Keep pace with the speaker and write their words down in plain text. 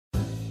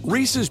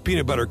Reese's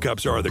Peanut Butter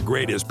Cups are the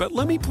greatest, but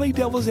let me play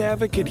devil's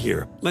advocate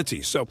here. Let's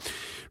see. So,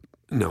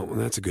 no,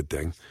 that's a good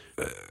thing.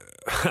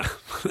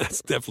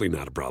 That's definitely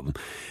not a problem.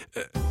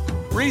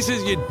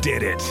 Reese's, you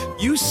did it.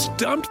 You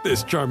stumped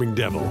this charming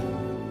devil.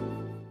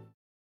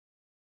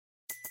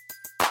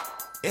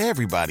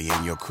 Everybody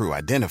in your crew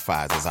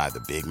identifies as either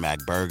Big Mac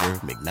Burger,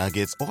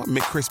 McNuggets, or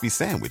McCrispy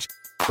Sandwich.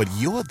 But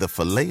you're the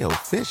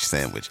Filet-O-Fish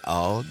Sandwich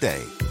all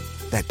day.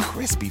 That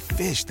crispy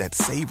fish, that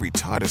savory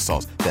tartar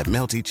sauce, that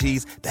melty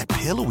cheese, that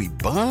pillowy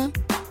bun.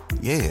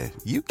 Yeah,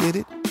 you get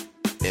it.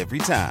 Every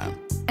time.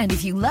 And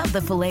if you love the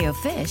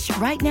Filet-O-Fish,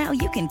 right now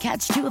you can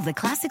catch two of the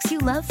classics you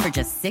love for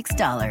just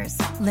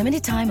 $6.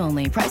 Limited time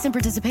only. Price and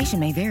participation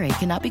may vary.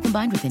 Cannot be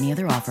combined with any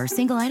other offer.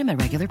 Single item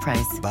at regular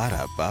price.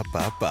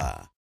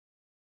 Ba-da-ba-ba-ba.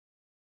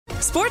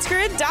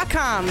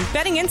 SportsGrid.com.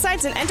 Betting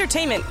insights and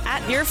entertainment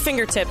at your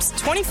fingertips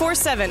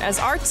 24/7 as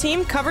our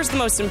team covers the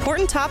most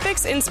important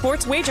topics in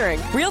sports wagering.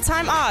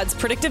 Real-time odds,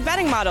 predictive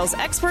betting models,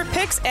 expert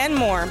picks, and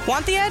more.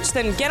 Want the edge?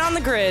 Then get on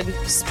the grid.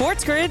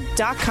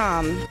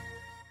 SportsGrid.com.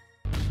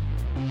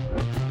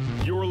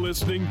 You're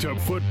listening to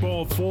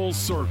Football Full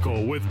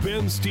Circle with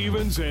Ben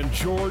Stevens and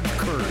George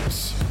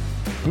Kurtz.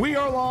 We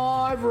are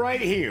live right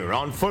here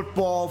on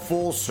Football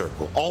Full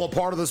Circle, all a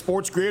part of the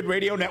Sports Grid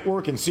Radio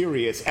Network and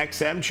Sirius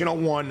XM Channel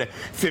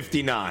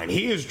 159.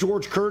 He is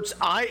George Kurtz.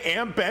 I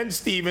am Ben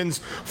Stevens.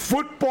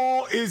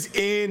 Football is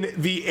in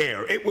the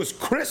air. It was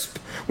crisp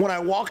when I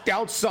walked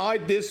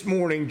outside this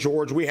morning,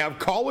 George. We have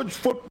college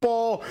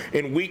football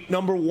in week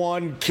number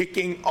 1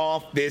 kicking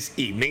off this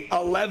evening.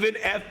 11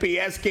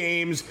 FBS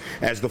games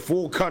as the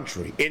full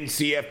country in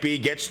CFB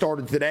gets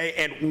started today.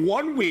 And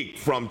 1 week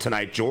from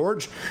tonight,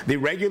 George, the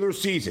regular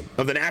season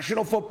of the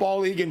National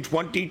Football League in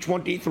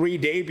 2023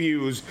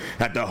 debuts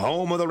at the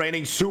home of the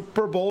reigning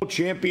Super Bowl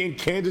champion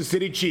Kansas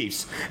City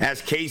Chiefs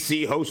as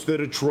KC hosts the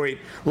Detroit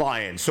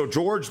Lions. So,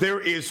 George, there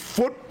is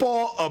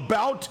football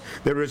about.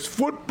 There is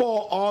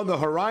football on the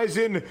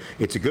horizon.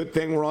 It's a good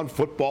thing we're on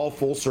Football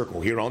Full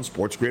Circle here on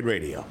Sports Grid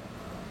Radio.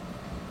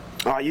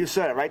 You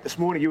said it, right? This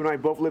morning, you and I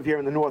both live here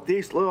in the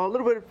Northeast. A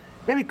little bit,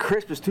 maybe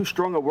crisp is too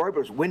strong a word, but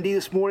it was windy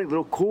this morning, a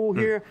little cool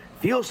here.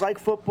 Feels like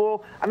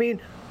football. I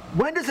mean,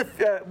 when does it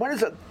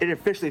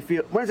officially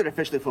feel? When is it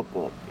officially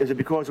football? Is it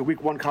because of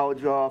Week 1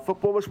 college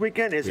football this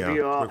weekend? Is it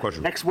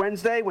next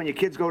Wednesday when your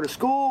kids go to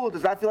school?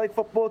 Does that feel like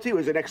football to you?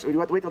 Is it next? Do you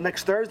have to wait till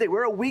next Thursday?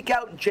 We're a week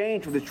out and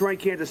change from Detroit,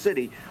 Kansas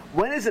City.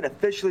 When is it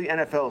officially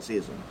NFL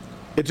season?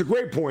 It's a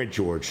great point,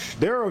 George.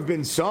 There have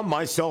been some,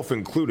 myself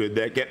included,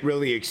 that get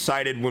really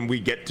excited when we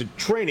get to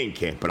training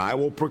camp, and I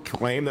will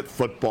proclaim that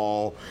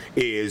football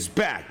is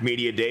back.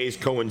 Media days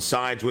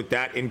coincides with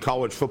that in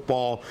college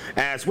football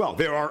as well.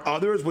 There are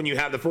others when you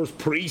have the first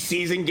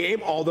preseason game,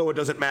 although it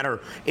doesn't matter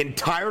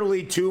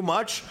entirely too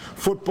much.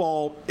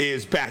 Football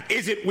is back.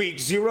 Is it week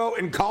 0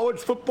 in college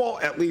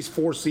football? At least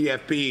for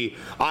CFB,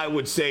 I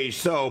would say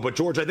so. But,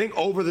 George, I think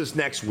over this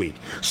next week,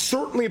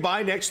 certainly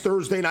by next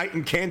Thursday night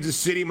in Kansas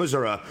City,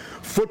 Missouri,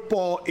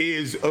 football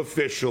is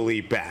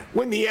officially back.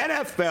 When the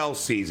NFL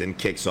season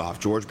kicks off,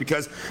 George,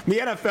 because the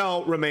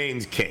NFL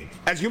remains king.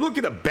 As you look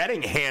at a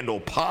betting handle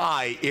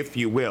pie, if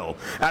you will,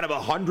 out of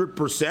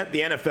 100%,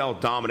 the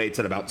NFL dominates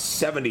at about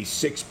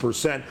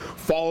 76%,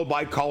 followed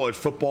by college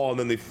football, and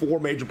then the 4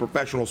 major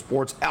professional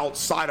sports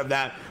outside of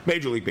that,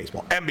 Major League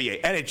Baseball,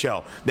 NBA,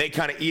 NHL, they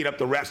kind of eat up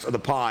the rest of the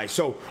pie.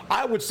 So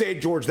I would say,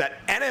 George,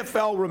 that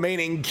NFL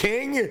remaining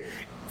king,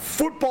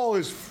 football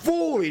is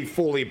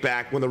fully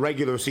back when the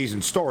regular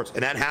season starts,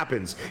 and that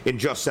happens in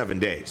just 7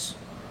 days.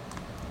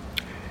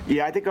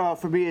 Yeah, I think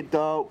for me,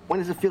 when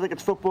does it feel like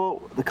it's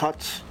football? The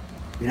cuts.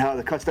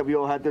 The cuts that we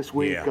all had this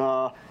week.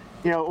 Yeah.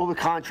 All the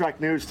contract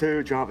news,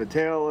 too. Jonathan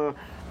Taylor,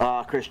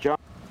 Chris Jones,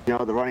 the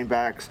running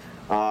backs,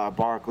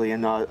 Barkley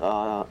and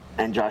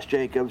Josh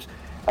Jacobs.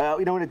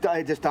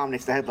 It just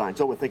dominates the headlines.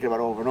 So we're thinking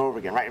about it over and over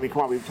again, right? I mean,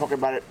 come on, we've been talking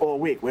about it all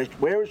week.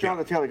 Where is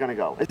Jonathan Taylor going to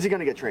go? Is he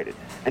going to get traded?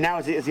 And now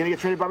is he going to get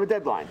traded by the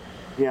deadline?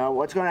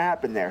 What's going to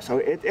happen there? So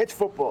it's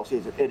football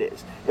season. It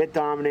is. It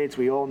dominates.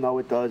 We all know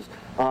it does.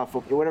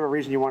 For whatever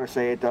reason you want to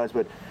say it does.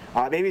 But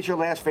maybe it's your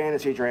last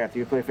fantasy draft.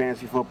 You play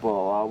fantasy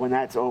football. When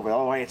that's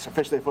over, it's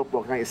officially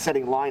football. You're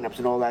setting lineups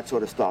and all that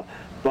sort of stuff.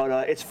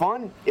 But it's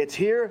fun. It's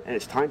here, and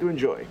it's time to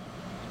enjoy.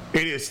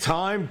 It is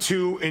time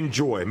to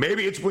enjoy.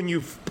 Maybe it's when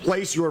you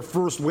place your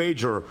first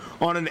wager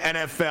on an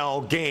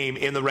NFL game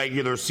in the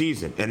regular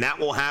season. And that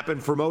will happen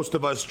for most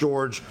of us,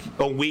 George,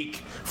 a week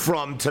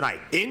from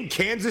tonight. In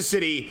Kansas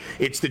City,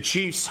 it's the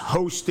Chiefs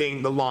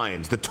hosting the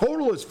Lions. The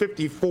total is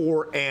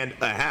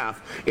 54.5.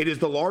 It is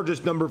the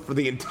largest number for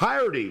the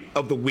entirety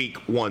of the Week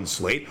 1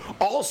 slate.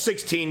 All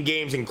 16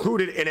 games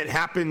included, and it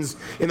happens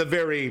in the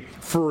very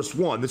first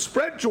one. The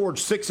spread,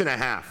 George,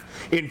 6.5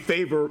 in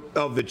favor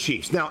of the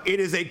Chiefs. Now,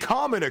 it is a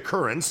common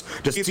occurrence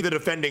to see the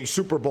defending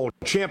Super Bowl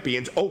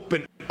champions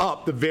open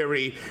up the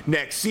very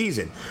next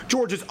season.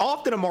 George, is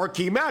often a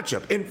marquee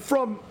matchup, and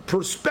from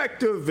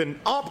perspective and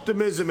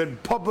optimism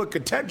and public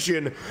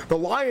attention, the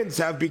Lions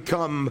have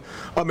become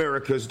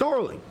America's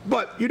darling.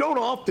 But you don't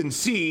often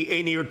see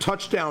a near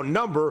touchdown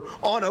number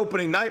on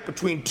opening night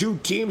between two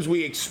teams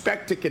we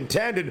expect to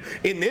contend, and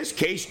in this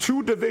case,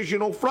 two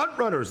divisional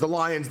frontrunners. The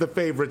Lions, the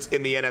favorites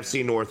in the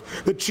NFC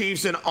North. The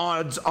Chiefs, an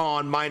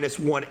odds-on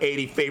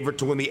 -180 favorite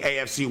to win the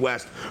AFC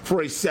West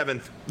for a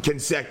 7th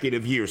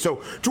consecutive year.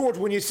 So, George,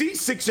 when you see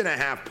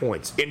 6.5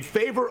 points in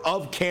favor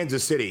of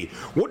Kansas City,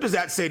 what does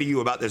that say to you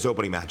about this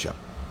opening matchup?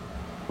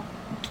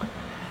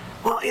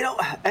 Well,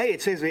 hey,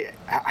 it says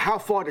how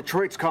far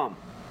Detroit's come.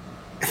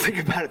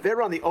 Think about it.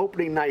 They're on the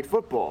opening night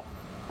football,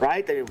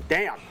 right?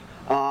 Damn.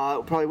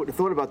 Probably wouldn't have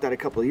thought about that a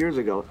couple of years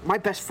ago. My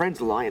best friend's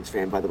a Lions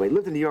fan, by the way.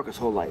 Lived in New York his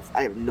whole life.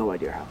 I have no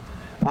idea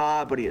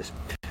how. But he is.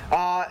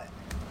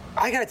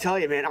 I got to tell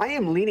you, man, I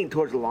am leaning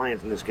towards the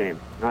Lions in this game.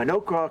 I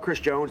know Chris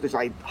Jones.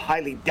 I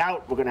highly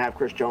doubt we're going to have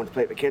Chris Jones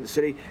play for Kansas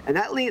City. And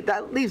that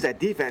leaves that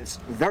defense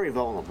very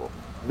vulnerable.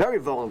 Very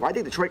vulnerable. I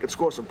think Detroit could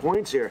score some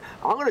points here.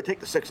 I'm going to take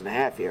the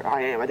 6.5 here.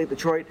 I am. I think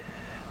Detroit...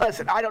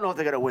 Listen, I don't know if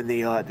they're going to win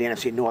the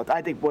NFC North.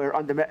 I think we're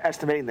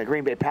underestimating the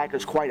Green Bay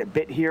Packers quite a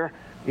bit here,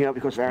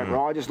 because of Aaron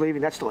Rodgers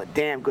leaving. That's still a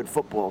damn good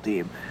football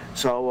team.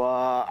 So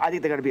I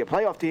think they're going to be a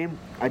playoff team.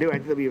 I do. I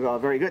think they'll be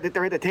very good.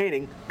 They're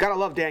entertaining. Gotta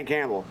love Dan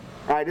Campbell.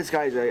 All right, this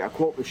guy's a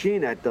quote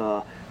machine at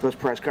those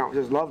press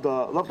conferences. Love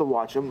to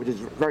watch him, which is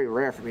very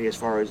rare for me as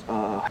far as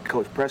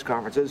coach press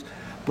conferences.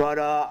 But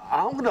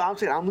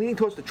I'm leaning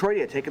towards Detroit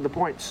here, taking the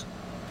points.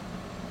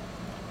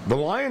 The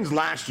Lions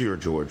last year,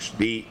 George,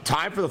 the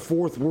tied for the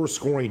 4th worst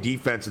scoring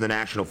defense in the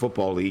National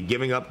Football League,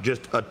 giving up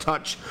just a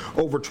touch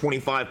over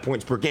 25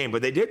 points per game.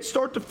 But they did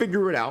start to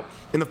figure it out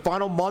in the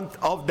final month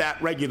of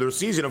that regular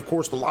season. Of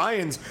course, the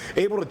Lions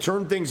able to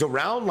turn things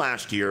around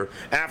last year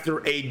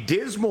after a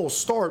dismal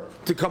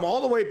start to come all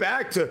the way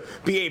back to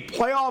be a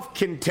playoff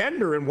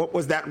contender in what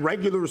was that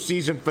regular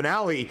season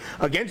finale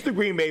against the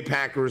Green Bay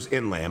Packers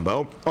in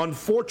Lambeau.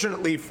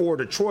 Unfortunately for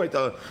Detroit,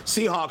 the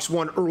Seahawks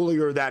won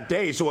earlier that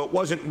day, so it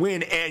wasn't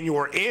win and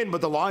you're in,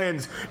 but the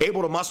Lions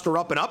able to muster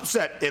up an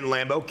upset in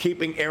Lambeau,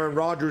 keeping Aaron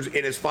Rodgers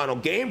in his final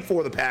game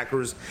for the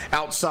Packers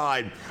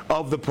outside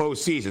of the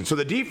postseason. So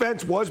the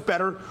defense was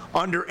better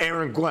under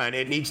Aaron Glenn.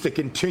 It needs to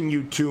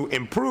continue to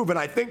improve, and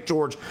I think,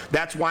 George,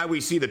 that's why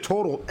we see the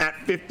total at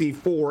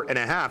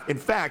 54.5. In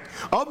fact,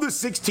 of the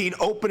 16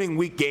 opening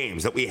week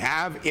games that we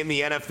have in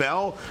the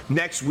NFL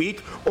next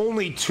week,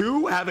 only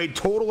 2 have a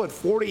total at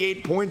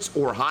 48 points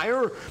or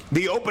higher.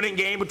 The opening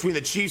game between the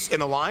Chiefs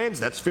and the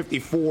Lions, that's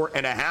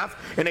 54.5.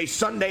 And a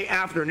Sunday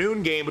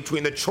afternoon game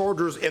between the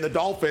Chargers and the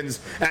Dolphins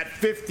at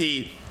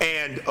 50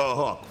 and a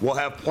hook. We'll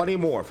have plenty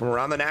more from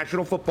around the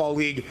National Football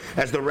League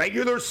as the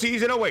regular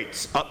season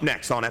awaits up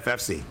next on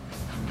FFC.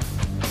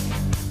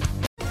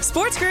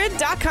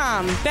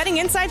 SportsGrid.com. Betting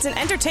insights and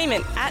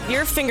entertainment at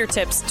your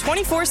fingertips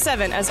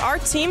 24/7 as our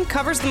team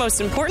covers the most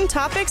important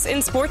topics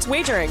in sports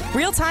wagering.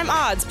 Real-time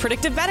odds,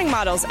 predictive betting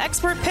models,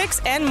 expert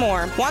picks, and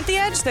more. Want the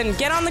edge? Then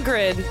get on the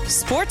grid.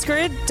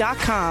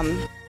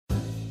 SportsGrid.com.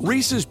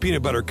 Reese's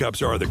Peanut Butter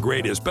Cups are the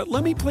greatest, but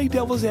let me play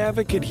devil's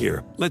advocate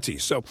here. Let's see.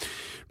 So,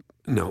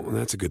 no,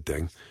 that's a good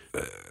thing.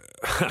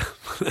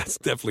 That's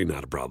definitely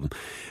not a problem.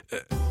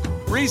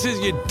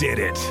 Reese's, you did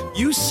it.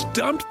 You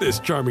stumped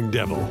this charming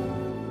devil.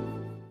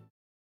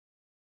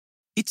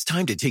 It's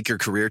time to take your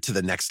career to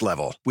the next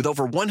level. With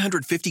over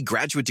 150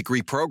 graduate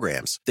degree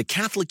programs, the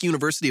Catholic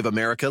University of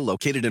America,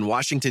 located in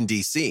Washington,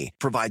 D.C.,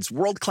 provides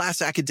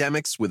world-class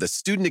academics with a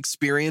student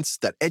experience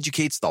that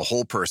educates the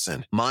whole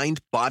person, mind,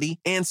 body,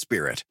 and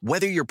spirit.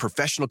 Whether your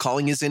professional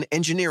calling is in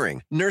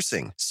engineering,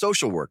 nursing,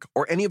 social work,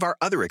 or any of our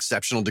other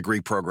exceptional degree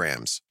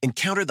programs,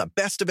 encounter the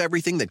best of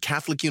everything that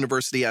Catholic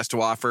University has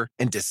to offer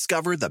and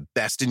discover the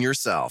best in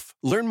yourself.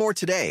 Learn more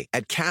today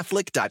at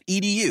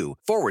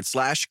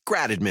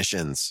catholic.edu/grad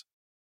admissions.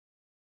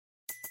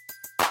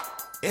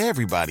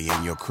 Everybody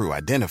in your crew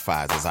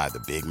identifies as either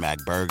Big Mac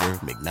Burger,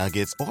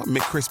 McNuggets, or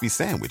McCrispy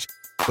Sandwich.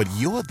 But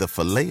you're the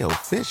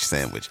Filet-O-Fish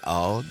Sandwich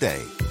all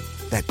day.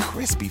 That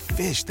crispy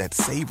fish, that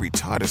savory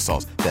tartar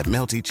sauce, that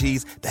melty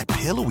cheese, that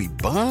pillowy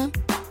bun.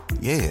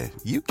 Yeah,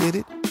 you get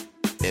it.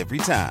 Every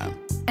time.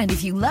 And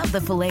if you love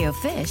the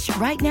Filet-O-Fish,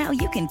 right now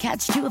you can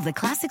catch 2 of the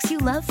classics you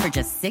love for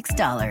just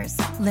 $6.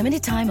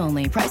 Limited time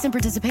only. Price and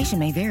participation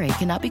may vary.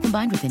 Cannot be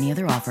combined with any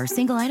other offer.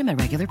 Single item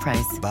at regular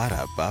price.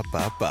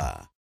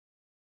 Ba-da-ba-ba-ba.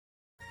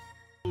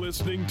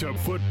 Listening to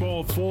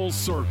Football Full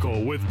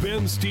Circle with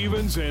Ben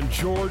Stevens and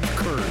George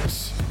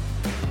Kurtz.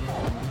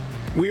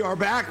 We are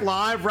back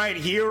live right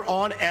here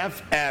on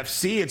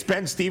FFC. It's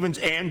Ben Stevens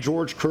and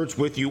George Kurtz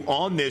with you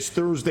on this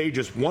Thursday,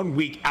 just 1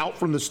 week out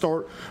from the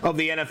start of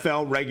the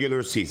NFL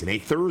regular season. A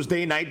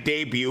Thursday night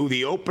debut,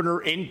 the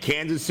opener in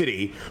Kansas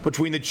City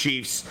between the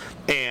Chiefs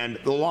and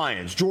the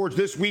Lions. George,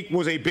 this week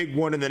was a big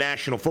one in the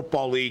National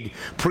Football League.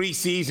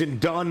 Preseason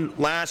done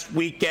last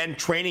weekend.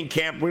 Training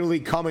camp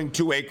really coming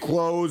to a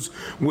close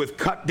with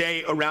cut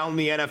day around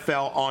the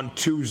NFL on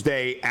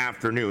Tuesday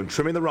afternoon.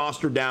 Trimming the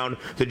roster down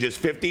to just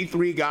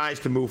 53 guys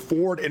to move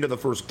forward into the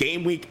first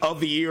game week of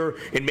the year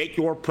and make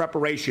your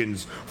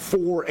preparations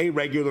for a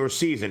regular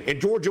season. And,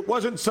 George, it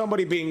wasn't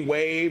somebody being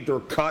waived or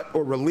cut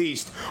or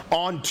released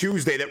on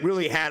Tuesday that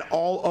really had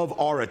all of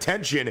our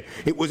attention.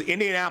 It was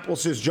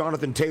Indianapolis's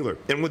Jonathan Taylor.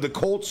 And with the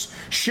Colts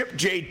ship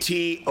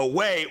JT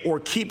away or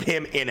keep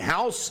him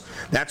in-house,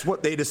 that's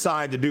what they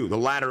decided to do, the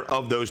latter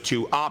of those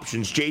two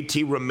options.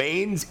 JT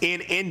remains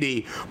in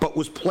Indy, but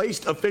was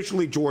placed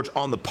officially, George,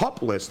 on the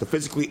PUP list, the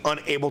physically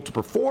unable to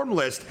perform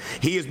list.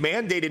 He is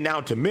mandated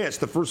now to miss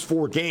the first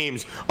 4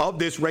 games of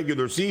this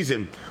regular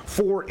season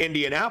for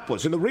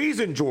Indianapolis. And the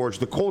reason, George,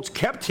 the Colts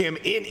kept him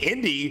in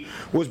Indy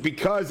was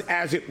because,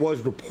 as it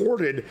was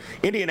reported,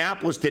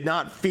 Indianapolis did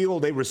not feel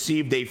they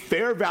received a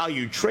fair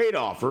value trade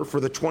offer for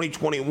the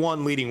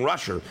 2021 leading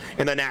rusher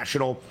in the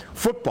National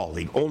Football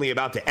League, only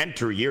about to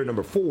enter year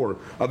number 4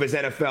 of his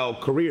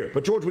NFL career.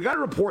 But, George, we got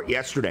a report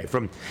yesterday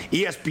from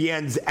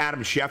ESPN's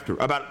Adam Schefter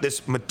about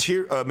this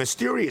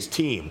mysterious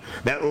team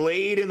that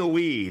laid in the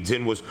weeds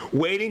and was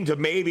waiting to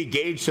maybe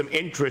gauge some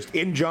interest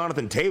in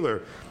Jonathan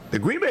Taylor. The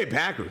Green Bay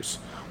Packers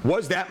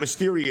was that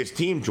mysterious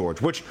team,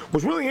 George, which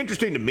was really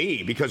interesting to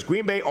me because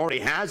Green Bay already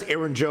has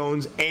Aaron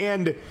Jones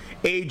and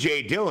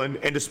A.J. Dillon,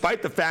 and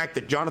despite the fact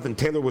that Jonathan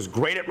Taylor was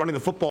great at running the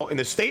football in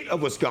the state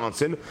of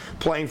Wisconsin,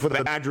 playing for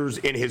the Badgers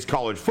in his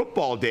college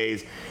football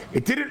days,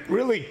 it didn't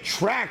really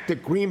track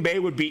that Green Bay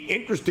would be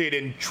interested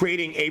in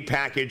trading a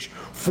package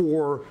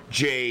for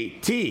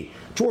JT.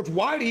 George,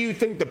 why do you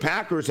think the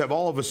Packers have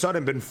all of a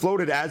sudden been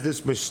floated as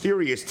this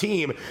mysterious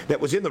team that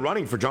was in the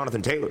running for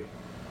Jonathan Taylor?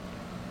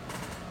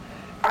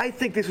 I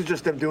think this was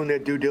just them doing their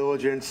due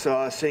diligence,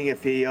 seeing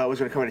if he was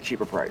going to come at a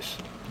cheaper price.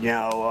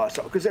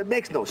 Because it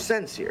makes no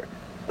sense here.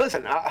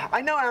 Listen,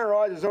 I know Aaron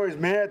Rodgers is always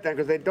mad at them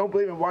because they don't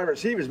believe in wide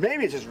receivers.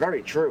 Maybe it's just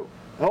very true.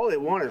 All they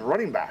want is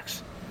running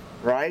backs,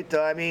 right?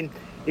 You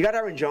got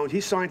Aaron Jones.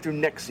 He's signed through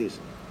next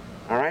season,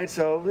 all right?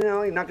 So,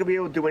 you're not going to be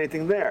able to do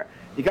anything there.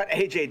 You got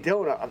A.J.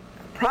 Dillon,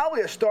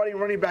 probably a starting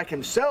running back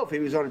himself. He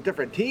was on a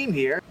different team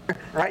here,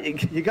 right?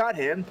 You got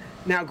him.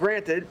 Now,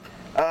 granted,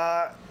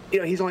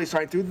 he's only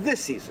signed through this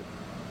season.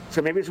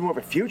 So maybe it's more of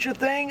a future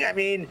thing. I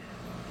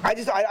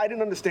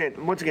didn't understand.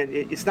 Once again,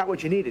 it's not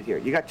what you needed here.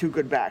 You got 2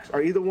 good backs.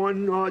 Are either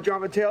one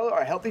Jonathan Taylor or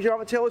a healthy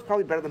Jonathan Taylor is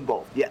probably better than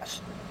both,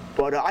 yes.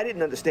 But I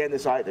didn't understand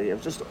this either. It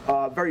was just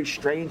very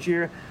strange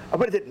here,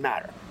 but it didn't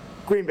matter.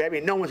 Green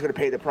Bay, no one's going to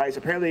pay the price.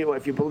 Apparently,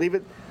 if you believe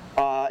it,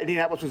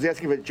 Indianapolis was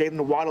asking for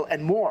Jalen Waddle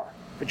and more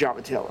for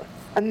Jonathan Taylor.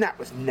 And that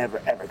was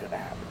never, ever going to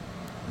happen.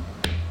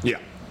 Yeah.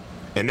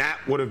 And that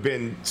would have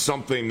been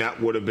something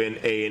that would have been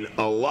an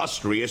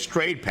illustrious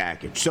trade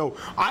package. So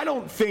I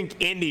don't think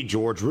Indy,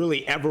 George,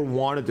 really ever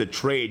wanted to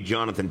trade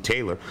Jonathan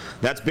Taylor.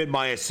 That's been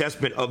my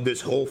assessment of this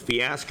whole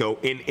fiasco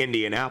in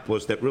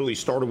Indianapolis that really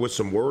started with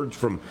some words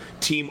from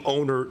team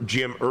owner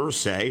Jim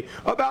Irsay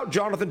about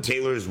Jonathan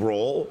Taylor's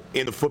role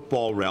in the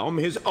football realm,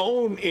 his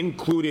own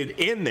included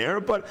in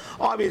there, but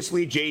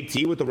obviously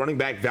JT with the running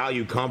back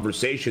value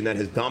conversation that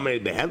has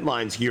dominated the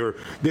headlines here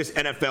this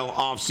NFL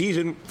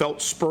offseason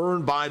felt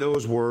spurned by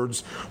those words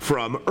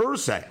from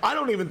Irsay. I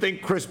don't even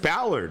think Chris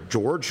Ballard,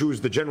 George,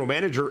 who's the general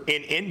manager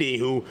in Indy,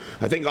 who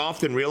I think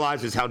often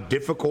realizes how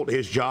difficult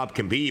his job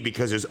can be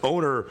because his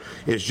owner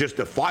is just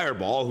a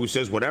fireball who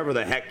says whatever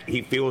the heck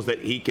he feels that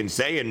he can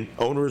say, and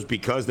owners,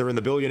 because they're in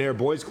the Billionaire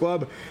Boys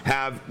Club,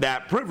 have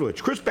that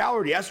privilege. Chris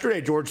Ballard yesterday,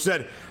 George,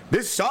 said,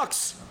 "This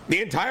sucks. The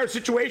entire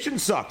situation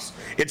sucks.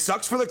 It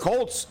sucks for the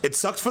Colts. It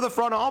sucks for the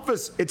front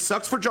office. It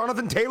sucks for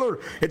Jonathan Taylor.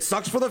 It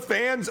sucks for the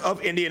fans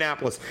of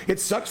Indianapolis. It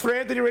sucks for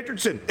Anthony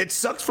Richardson. It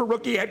sucks for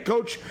rookie head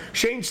coach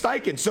Shane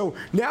Steichen." So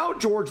now,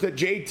 George, that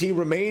JT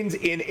remains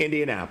in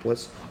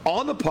Indianapolis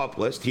on the PUP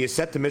list, he is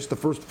set to miss the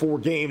first 4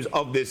 games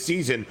of this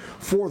season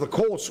for the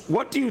Colts.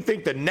 What do you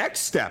think the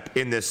next step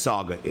in this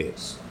saga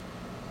is?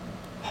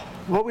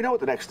 Well, we know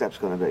what the next step's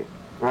going to be,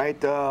 right?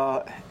 It's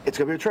going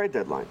to be a trade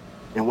deadline.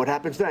 And what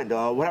happens then?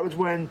 What happens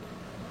when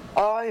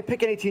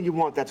pick any team you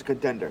want that's a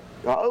contender?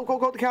 Go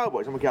with the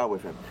Cowboys. I'm a Cowboy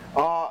fan.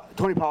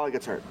 Tony Pollard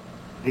gets hurt.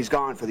 He's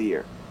gone for the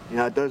year.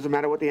 It doesn't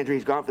matter what the injury,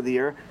 he's gone for the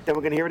year. Then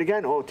we're going to hear it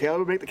again. Oh, Taylor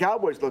would make the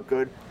Cowboys look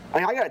good.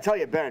 I got to tell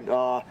you, Ben,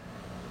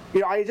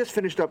 I just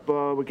finished up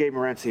with Gabe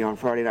Morency on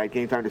Friday night,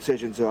 Game Time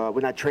Decisions,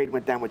 when that trade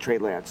went down with Trey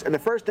Lance. And the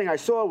first thing I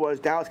saw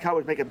was Dallas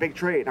Cowboys make a big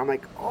trade. I'm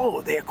like,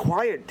 oh, they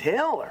acquired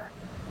Taylor.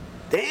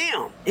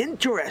 Damn,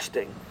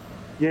 interesting.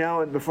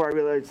 And before I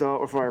realized, or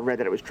before I read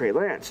that it was Trey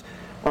Lance.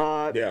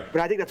 But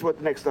I think that's what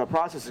the next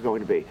process is going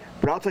to be.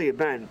 But I'll tell you,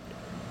 Ben,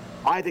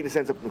 I think this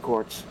ends up in the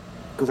courts.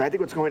 Because I think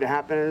what's going to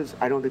happen is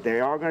I don't think they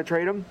are going to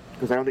trade him.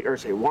 Because I don't think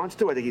Irsay wants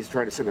to. I think he's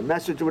trying to send a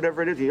message or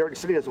whatever it is. He already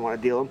said he doesn't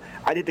want to deal him.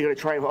 I think they're going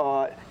to try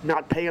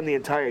not pay him the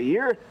entire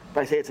year.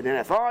 But I say it's an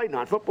NFI,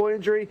 non-football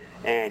injury.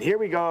 And here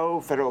we go,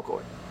 federal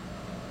court.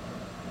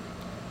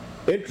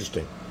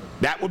 Interesting.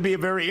 That would be a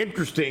very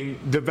interesting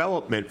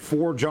development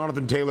for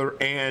Jonathan Taylor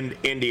and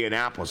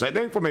Indianapolis. I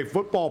think from a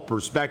football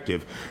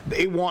perspective,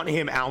 they want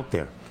him out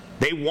there.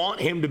 They want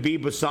him to be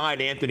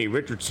beside Anthony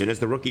Richardson as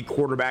the rookie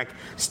quarterback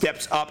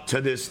steps up to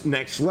this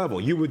next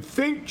level. You would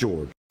think,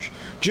 George,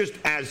 just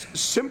as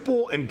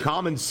simple and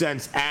common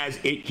sense as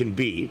it can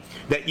be,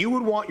 that you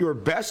would want your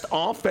best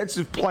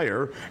offensive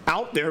player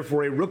out there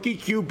for a rookie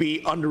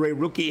QB under a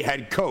rookie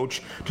head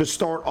coach to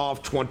start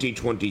off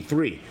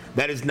 2023.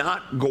 That is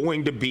not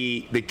going to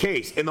be the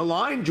case. In the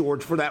line,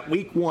 George, for that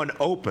week 1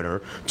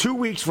 opener, 2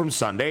 weeks from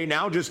Sunday,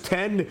 now just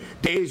 10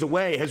 days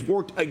away, has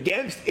worked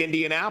against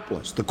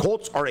Indianapolis. The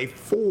Colts are a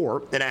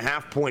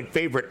 4.5-point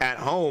favorite at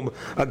home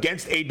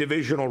against a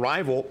divisional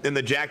rival in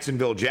the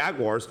Jacksonville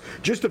Jaguars.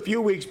 Just a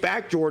few weeks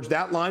back, George,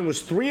 that line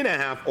was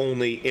 3.5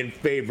 only in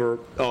favor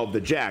of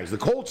the Jags. The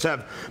Colts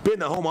have been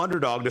the home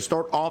underdog to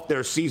start off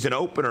their season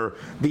opener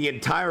the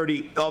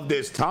entirety of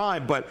this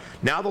time, but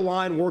now the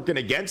line working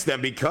against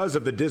them because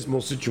of the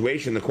dismal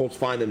situation the Colts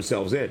find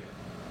themselves in.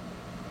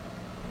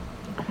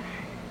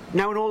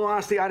 Now, in all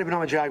honesty, I'd have been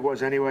on the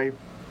Jaguars anyway.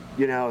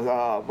 You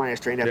know, minus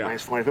 3.5,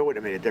 minus 4. If it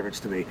wouldn't have made a difference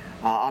to me.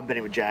 I'm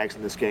betting with Jags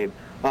in this game.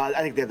 I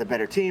think they're the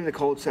better team. The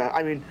Colts,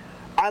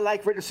 I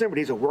like Richardson, but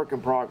he's a work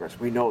in progress.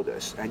 We know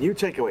this. And you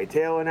take away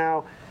Taylor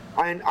now.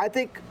 And I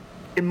think,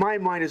 in my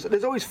mind,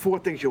 there's always 4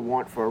 things you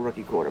want for a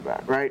rookie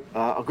quarterback, right?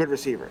 A good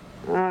receiver.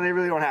 They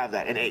really don't have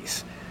that. An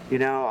ace. You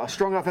know, a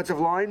strong offensive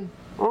line.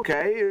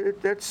 Okay,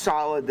 that's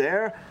solid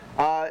there.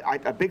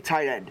 A big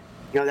tight end.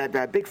 You know,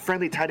 that big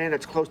friendly tight end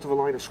that's close to the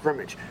line of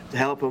scrimmage to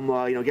help him,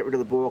 get rid of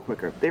the ball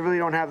quicker. They really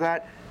don't have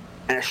that.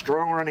 And a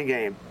strong running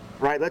game,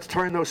 right? Let's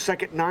turn those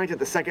second 9s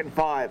into second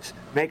 5s.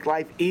 Make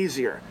life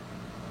easier.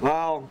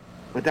 Well,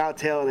 without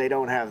Taylor, they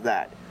don't have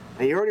that.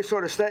 And you already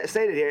sort of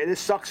stated here,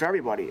 this sucks for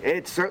everybody.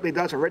 It certainly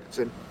does for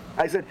Richardson.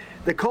 I said,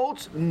 the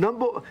Colts,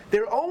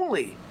 their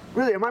only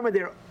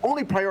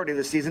priority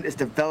this season is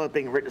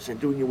developing Richardson,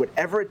 doing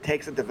whatever it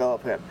takes to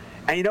develop him.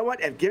 And you know what?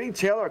 If giving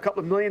Taylor a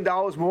couple of $1 million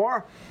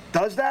more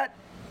does that,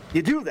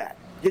 you do that.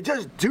 You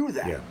just do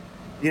that. Yeah.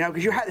 You know,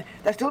 because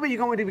that's the only way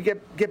you're going to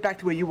get back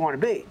to where you want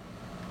to be,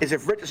 is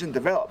if Richardson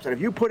develops. And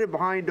if you put him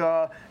behind,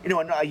 a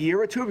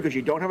year or two because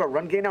you don't have a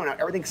run game now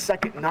everything's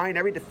second 9,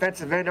 every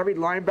defensive end, every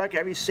linebacker,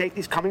 every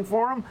safety's coming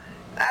for him,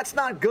 that's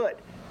not good.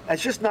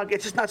 It's just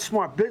not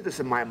smart business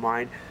in my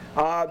mind.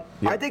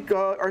 I think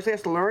Irsay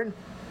has to learn.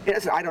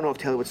 Yes, I don't know if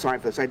Taylor would sign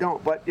for this. I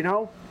don't. But,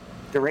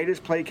 the Raiders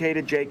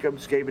placated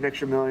Jacobs, gave an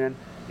extra $1 million.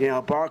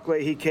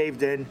 Barkley, he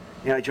caved in.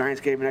 Giants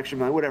gave him an extra $1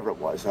 million, whatever it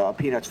was.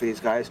 Peanuts for these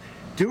guys.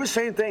 Do the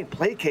same thing.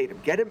 Placate him.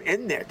 Get him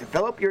in there.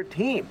 Develop your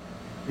team.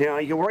 You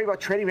can worry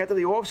about trading him after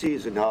the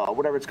offseason,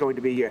 whatever it's going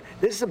to be here.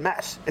 This is a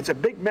mess. It's a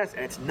big mess,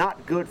 and it's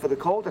not good for the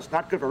Colts. It's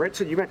not good for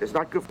Richardson. It's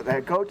not good for the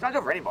head coach. It's not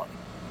good for anybody.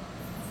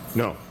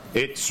 No.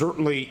 It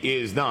certainly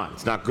is not.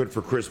 It's not good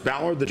for Chris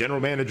Ballard, the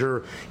general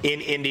manager in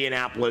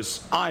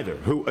Indianapolis, either,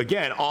 who,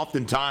 again,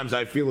 oftentimes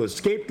I feel is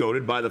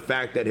scapegoated by the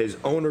fact that his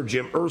owner,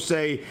 Jim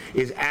Irsay,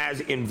 is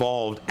as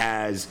involved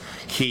as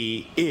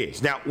he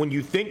is. Now, when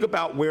you think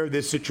about where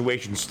this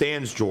situation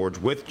stands, George,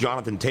 with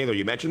Jonathan Taylor,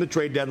 you mentioned the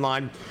trade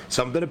deadline,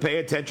 something to pay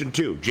attention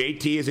to.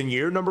 JT is in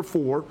year number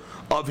 4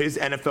 of his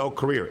NFL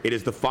career. It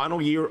is the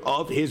final year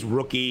of his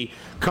rookie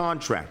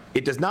contract.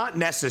 It does not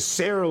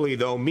necessarily,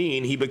 though,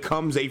 mean he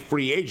becomes a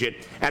free agent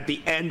at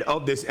the end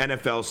of this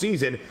NFL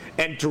season,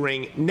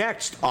 entering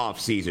next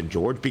offseason,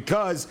 George,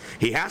 because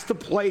he has to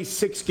play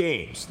 6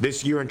 games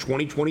this year in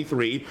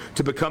 2023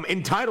 to become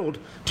entitled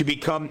to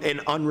become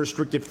an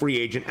unrestricted free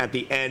agent at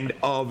the end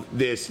of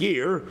this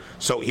year.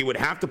 So he would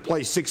have to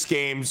play 6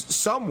 games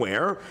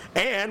somewhere,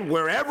 and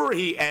wherever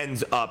he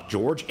ends up,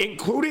 George,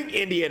 including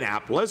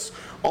Indianapolis,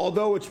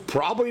 although it's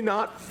probably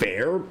not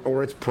fair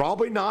or it's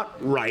probably not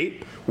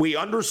right, we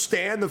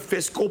understand the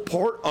fiscal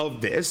part of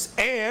this,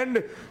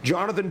 and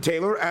Jonathan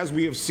Taylor, as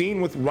we have seen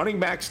with running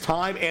backs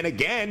time and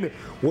again,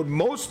 would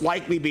most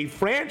likely be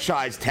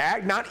franchise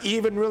tagged, not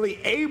even really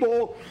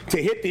able to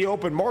hit the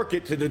open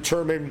market to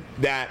determine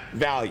that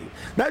value.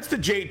 That's the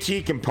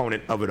JT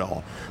component of it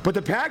all. But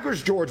the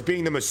Packers, George,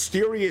 being the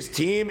mysterious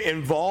team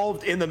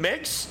involved in the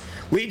mix,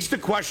 leads to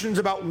questions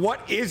about what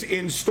is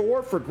in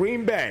store for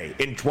Green Bay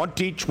in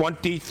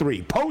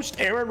 2023.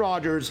 Post Aaron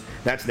Rodgers,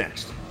 that's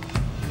next.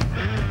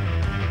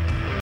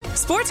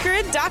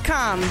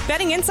 SportsGrid.com.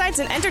 Betting insights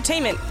and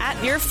entertainment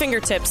at your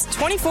fingertips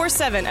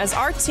 24/7 as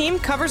our team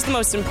covers the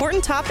most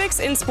important topics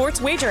in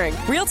sports wagering.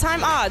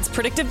 Real-time odds,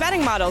 predictive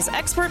betting models,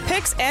 expert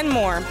picks, and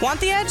more. Want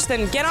the edge?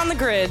 Then get on the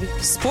grid.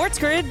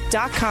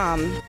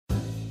 SportsGrid.com.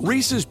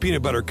 Reese's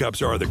Peanut Butter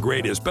Cups are the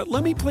greatest, but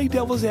let me play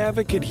devil's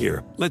advocate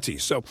here. Let's see.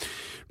 So,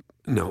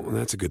 no,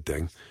 that's a good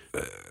thing.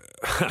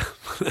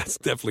 That's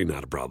definitely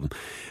not a problem.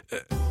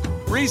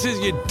 Reese's,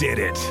 you did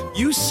it.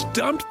 You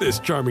stumped this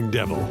charming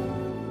devil.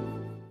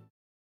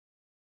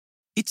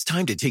 It's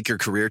time to take your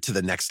career to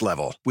the next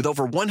level. With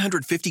over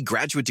 150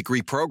 graduate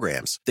degree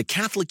programs, the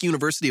Catholic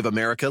University of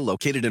America,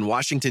 located in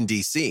Washington,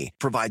 D.C.,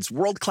 provides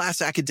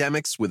world-class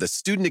academics with a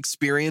student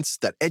experience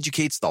that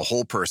educates the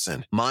whole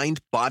person, mind,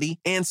 body,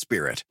 and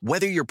spirit.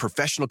 Whether your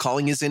professional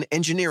calling is in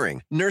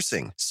engineering,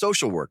 nursing,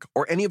 social work,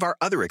 or any of our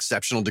other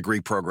exceptional degree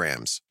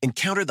programs,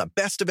 encounter the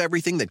best of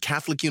everything that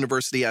Catholic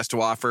University has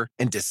to offer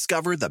and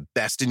discover the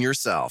best in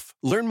yourself.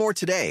 Learn more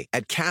today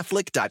at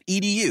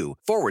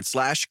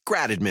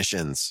catholic.edu/grad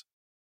admissions.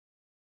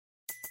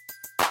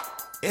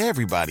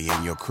 Everybody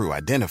in your crew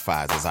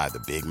identifies as either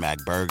Big Mac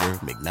Burger,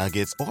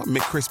 McNuggets, or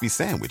McCrispy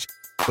Sandwich.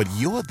 But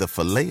you're the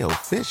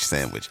Filet-O-Fish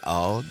Sandwich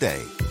all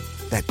day.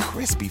 That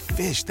crispy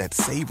fish, that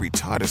savory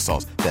tartar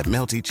sauce, that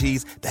melty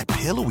cheese, that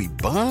pillowy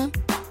bun.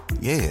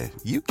 Yeah,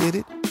 you get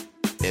it.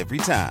 Every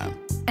time.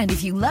 And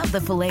if you love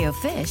the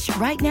Filet-O-Fish,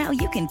 right now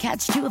you can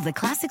catch 2 of the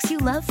classics you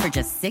love for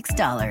just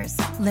 $6.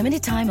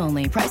 Limited time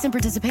only. Price and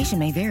participation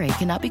may vary.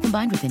 Cannot be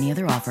combined with any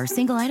other offer.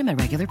 Single item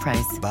at regular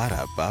price.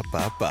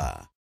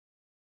 Ba-da-ba-ba-ba.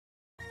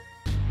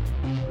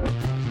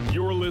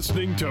 You're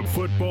listening to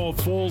Football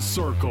Full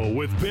Circle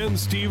with Ben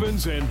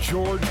Stevens and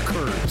George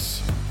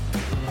Kurtz.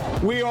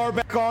 We are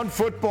back on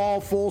Football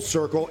Full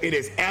Circle. It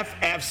is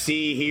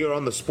FFC here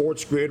on the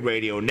Sports Grid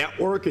Radio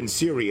Network and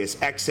Sirius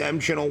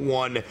XM Channel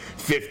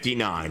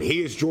 159.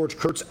 He is George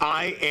Kurtz.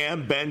 I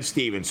am Ben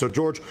Stevens. So,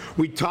 George,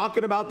 we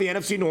talking about the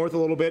NFC North a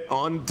little bit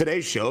on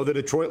today's show. The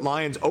Detroit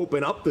Lions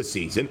open up the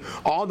season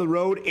on the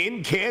road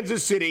in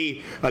Kansas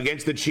City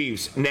against the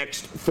Chiefs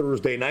next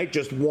Thursday night,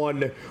 just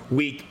 1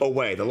 week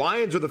away. The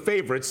Lions are the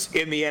favorites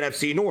in the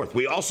NFC North.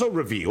 We also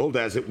revealed,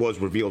 as it was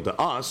revealed to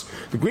us,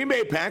 the Green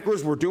Bay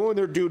Packers were doing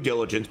their due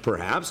diligence,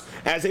 perhaps,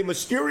 as a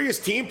mysterious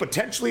team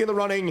potentially in the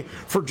running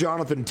for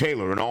Jonathan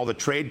Taylor and all the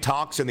trade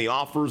talks and the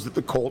offers that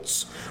the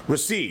Colts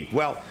received.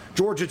 Well,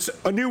 George, it's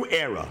a new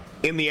era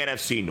in the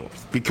NFC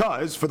North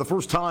because for the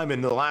first time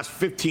in the last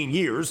 15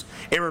 years,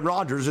 Aaron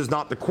Rodgers is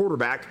not the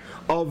quarterback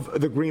of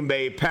the Green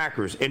Bay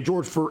Packers. And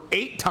George, for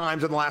 8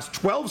 times in the last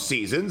 12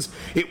 seasons,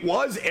 it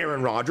was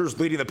Aaron Rodgers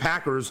leading the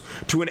Packers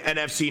to an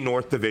NFC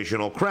North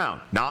divisional crown.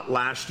 Not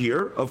last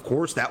year, of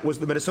course, that was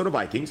the Minnesota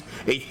Vikings,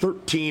 a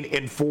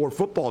 13-4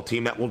 football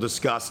team that we'll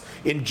discuss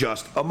in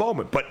just a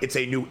moment. But it's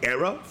a new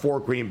era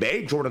for Green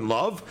Bay. Jordan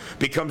Love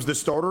becomes the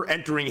starter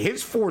entering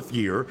his 4th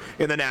year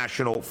in the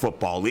National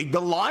Football League.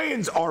 The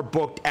Lions are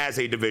booked as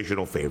a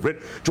divisional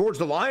favorite. George,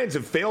 the Lions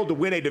have failed to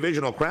win a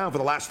divisional crown for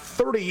the last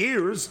 30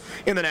 years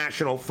in the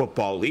National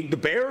Football League. The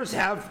Bears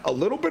have a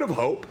little bit of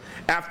hope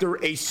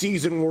after a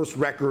season worst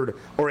record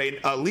or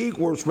a league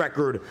worst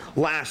record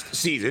last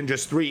season,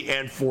 just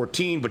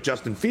 3-14. But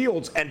Justin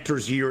Fields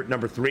enters year at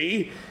number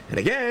 3. And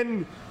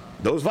again,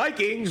 those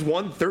Vikings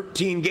won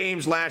 13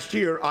 games last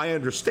year, I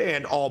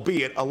understand,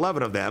 albeit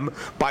 11 of them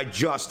by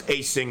just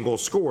a single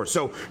score.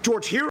 So,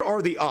 George, here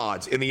are the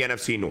odds in the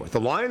NFC North.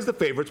 The Lions, the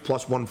favorites,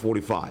 plus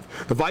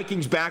 145. The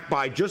Vikings back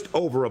by just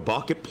over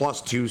 $1 at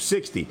plus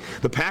 260.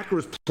 The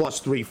Packers plus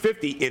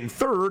 350 in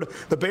third.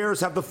 The Bears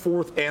have the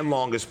 4th and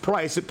longest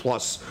price at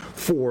plus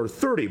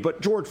 430.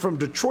 But, George, from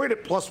Detroit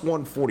at plus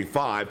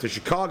 145 to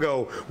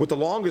Chicago with the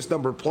longest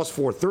number plus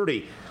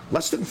 430,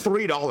 less than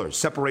 $3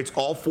 separates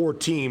all 4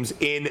 teams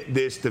in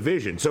this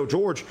division. So,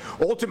 George,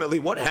 ultimately,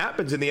 what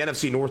happens in the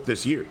NFC North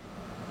this year?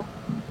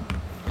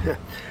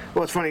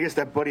 Well, it's funny. I guess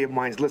that buddy of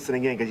mine's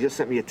listening in because he just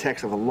sent me a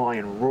text of a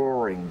lion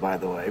roaring, by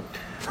the way.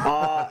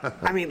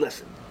 I mean,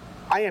 listen,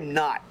 I am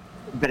not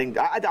betting.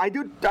 I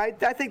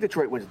think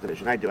Detroit wins the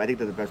division. I do. I think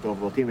they're the best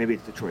overall team. Maybe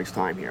it's Detroit's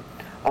time here.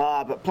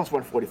 But plus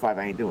 145,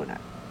 I ain't doing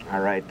that.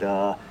 All right?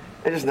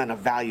 There's just not enough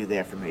value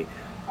there for me.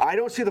 I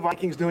don't see the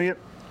Vikings doing it.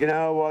 You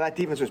know, well, that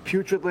defense was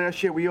putrid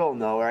last year. We all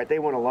know, right? They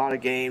won a lot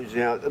of games. You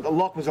know, the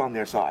luck was on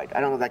their side. I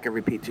don't know if that can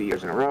repeat 2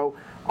 years in a row.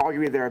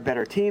 Arguably, they're a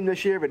better team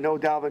this year, but no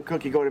Dalvin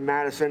Cook. You go to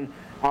Madison.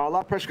 A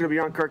lot of pressure going to be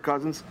on Kirk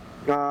Cousins.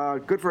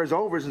 Good for his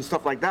overs and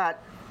stuff like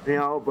that. You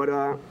know, but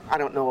I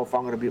don't know if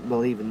I'm going to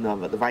believe in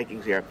the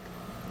Vikings here.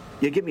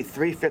 You give me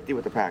 350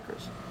 with the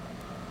Packers.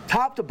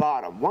 Top to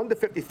bottom,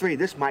 1-53,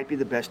 this might be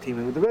the best team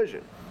in the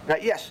division. Now,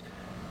 yes,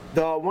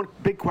 the one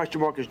big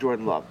question mark is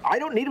Jordan Love. I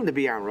don't need him to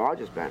be Aaron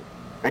Rodgers, Ben.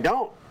 I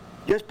don't.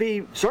 Just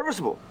be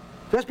serviceable.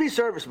 Just be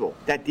serviceable.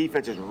 That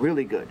defense is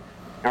really good.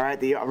 All right,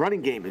 the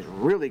running game is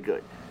really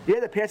good. Yeah,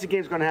 the passing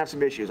game is going to have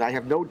some issues. I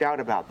have no doubt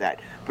about that.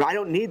 But I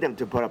don't need them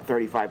to put up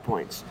 35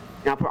 points.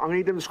 Now, I'm going to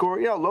need them to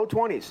score, low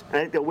 20s. I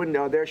think they'll win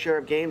their share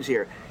of games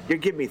here. You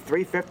give me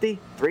 350,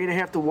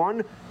 3.5 to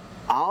 1.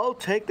 I'll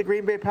take the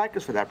Green Bay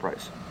Packers for that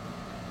price.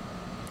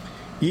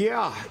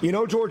 Yeah,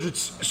 George,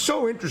 it's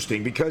so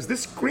interesting because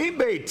this Green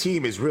Bay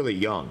team is really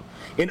young.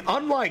 And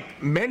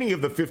unlike many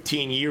of the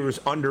 15 years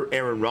under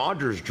Aaron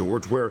Rodgers,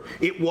 George, where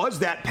it was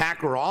that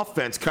Packer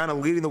offense kind of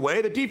leading the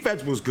way, the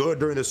defense was good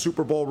during the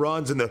Super Bowl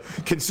runs and the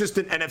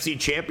consistent NFC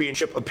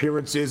Championship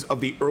appearances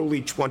of the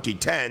early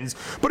 2010s.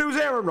 But it was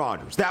Aaron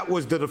Rodgers. That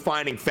was the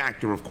defining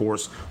factor, of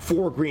course,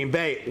 for Green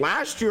Bay.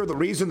 Last year, the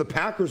reason the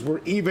Packers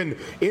were even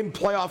in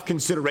playoff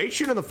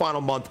consideration in the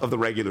final month of the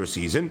regular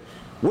season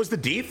was the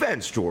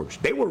defense, George.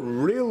 They were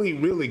really,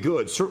 really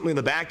good, certainly in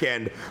the back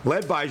end,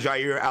 led by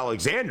Jair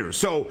Alexander.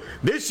 So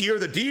this year,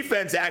 the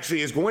defense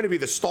actually is going to be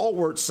the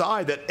stalwart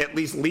side that at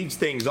least leads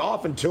things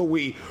off until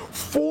we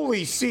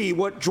fully see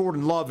what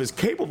Jordan Love is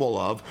capable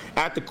of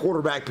at the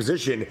quarterback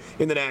position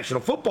in the National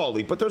Football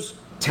League. But there's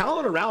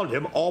talent around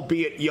him,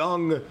 albeit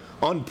young,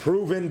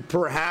 unproven,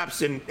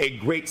 perhaps, in a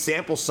great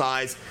sample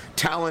size,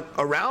 talent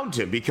around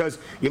him. Because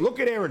you look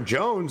at Aaron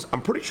Jones,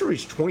 I'm pretty sure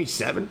he's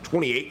 27,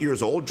 28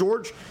 years old,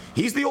 George.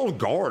 He's He's the old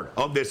guard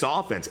of this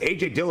offense.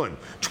 A.J. Dillon,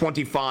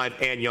 25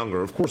 and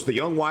younger. Of course, the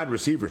young wide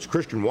receivers,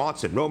 Christian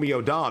Watson,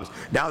 Romeo Doubs.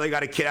 Now they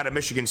got a kid out of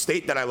Michigan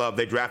State that I love.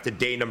 They drafted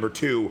day number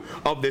 2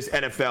 of this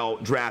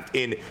NFL draft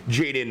in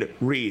Jaden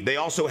Reed. They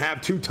also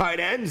have 2 tight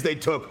ends they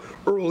took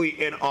early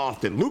and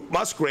often. Luke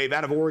Musgrave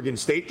out of Oregon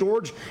State,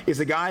 George, is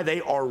a guy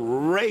they are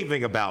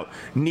raving about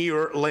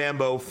near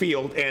Lambeau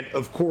Field. And,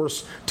 of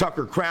course,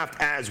 Tucker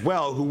Kraft as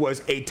well, who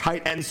was a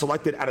tight end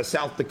selected out of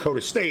South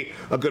Dakota State.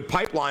 A good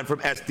pipeline from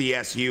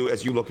SDSU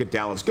as you look at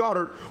Dallas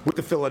Goedert with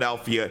the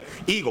Philadelphia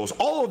Eagles.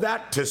 All of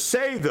that to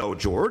say, though,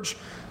 George,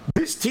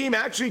 this team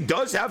actually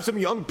does have some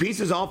young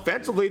pieces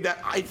offensively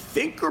that I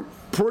think are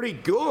pretty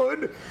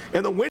good.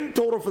 And the win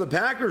total for the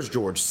Packers,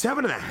 George,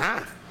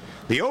 7.5.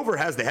 The over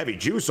has the heavy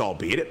juice,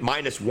 albeit at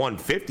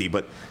 -150,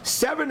 but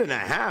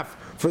 7.5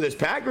 for this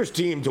Packers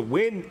team to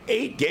win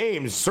 8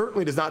 games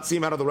certainly does not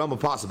seem out of the realm of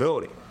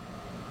possibility.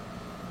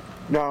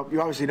 No, you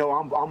obviously know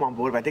I'm on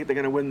board. But I think they're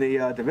going to win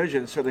the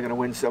division, so they're going to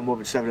win some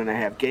over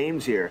 7.5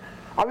 games here.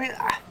 I mean,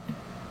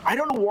 I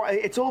don't know why.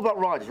 It's all about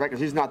Rodgers, right? Because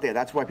he's not there.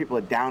 That's why people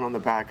are down on the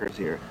Packers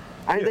here.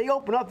 I mean, they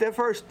open up their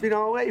first,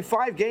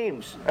 5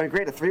 games. I mean,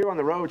 great, the 3 are on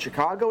the road: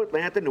 Chicago,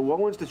 Atlanta, New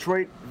Orleans,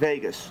 Detroit,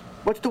 Vegas.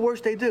 What's the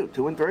worst they do?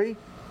 2 and 3?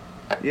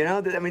 I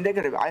mean, they're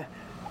gonna.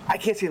 I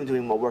can't see them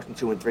doing more worse than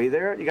 2 and 3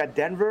 there. You got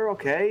Denver,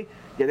 okay.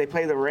 Yeah, they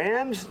play the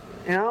Rams.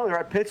 They're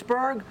at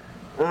Pittsburgh.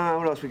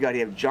 What else we got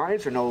here?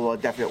 Giants are no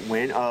definite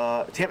win.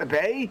 Tampa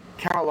Bay,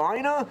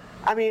 Carolina.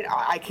 I mean,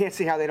 I can't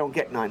see how they don't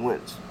get 9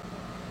 wins.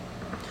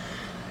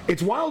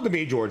 It's wild to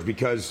me, George,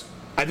 because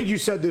I think you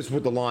said this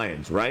with the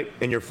Lions, right?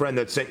 And your friend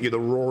that sent you the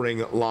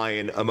roaring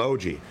lion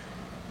emoji.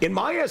 In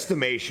my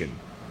estimation,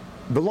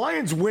 the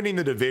Lions winning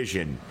the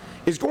division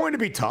is going to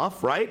be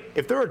tough, right?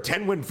 If they're a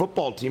 10-win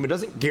football team, it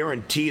doesn't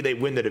guarantee they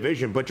win the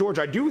division. But, George,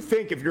 I do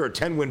think if you're a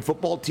 10-win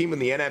football team in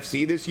the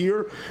NFC this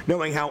year,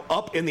 knowing how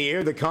up in the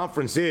air the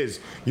conference is,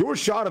 your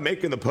shot of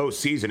making the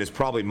postseason is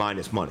probably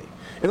minus money.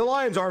 And the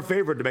Lions are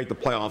favored to make the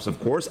playoffs, of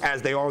course,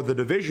 as they are the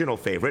divisional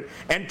favorite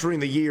entering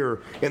the year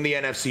in the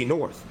NFC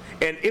North.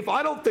 And if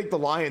I don't think the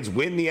Lions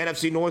win the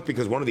NFC North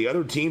because one of the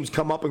other teams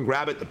come up and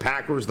grab it, the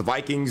Packers, the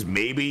Vikings,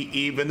 maybe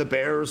even the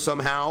Bears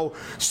somehow,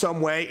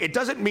 some way, it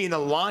doesn't mean the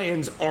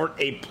Lions aren't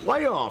a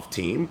playoff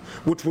team,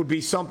 which would be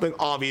something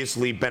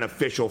obviously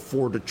beneficial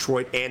for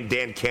Detroit and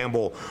Dan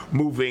Campbell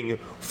moving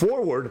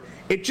forward.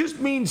 It just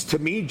means to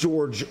me,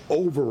 George,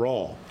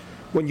 overall,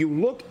 when you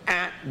look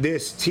at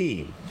this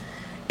team,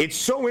 it's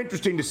so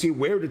interesting to see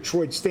where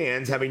Detroit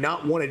stands, having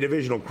not won a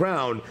divisional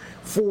crown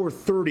for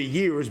 30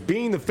 years,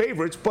 being the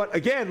favorites. But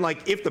again,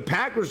 if the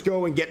Packers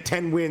go and get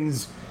 10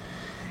 wins,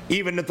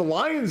 even if the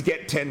Lions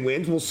get 10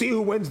 wins, we'll see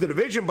who wins the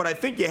division. But I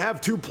think you have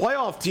 2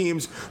 playoff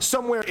teams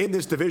somewhere in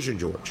this division,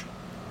 George.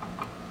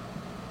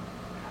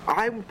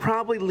 I'm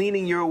probably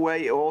leaning your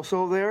way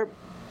also there.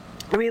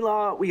 I mean,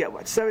 we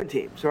got, 7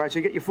 teams. All right, so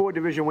you get your 4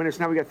 division winners.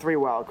 Now we got 3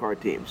 wild card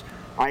teams.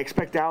 I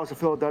expect Dallas or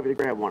Philadelphia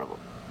to grab one of them.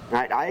 All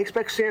right, I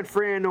expect San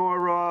Fran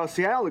or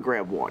Seattle to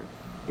grab one.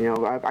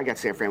 I got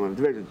San Fran winning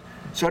the division.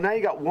 So now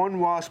you got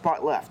 1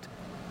 spot left.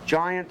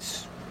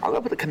 Giants, I'm going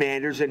to put the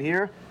Commanders in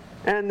here.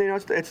 And,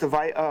 it's the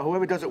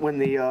whoever doesn't win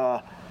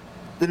the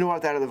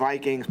North out of the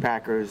Vikings,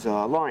 Packers,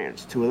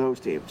 Lions, 2 of those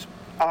teams.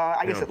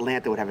 I guess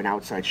Atlanta would have an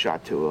outside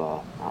shot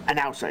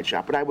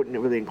but I wouldn't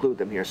really include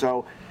them here.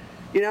 So,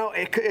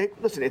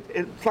 listen,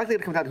 it's likely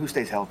to come down to who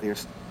stays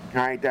healthiest.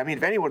 All right. I mean,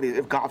 if anyone,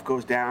 if Goff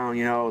goes down,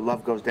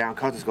 Love goes down,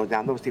 Cousins goes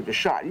down, those teams are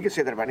shot. You can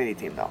say that about any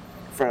team, though,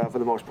 for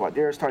the most part.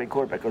 Their starting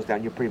quarterback goes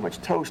down, you're pretty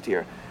much toast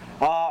here.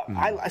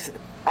 I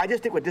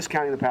just think we're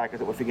discounting the Packers,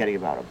 that we're forgetting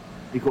about them.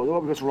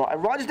 Because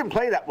Rodgers didn't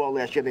play that well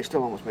last year, and they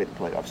still almost made the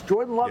playoffs.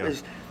 Jordan Love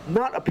is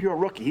not a pure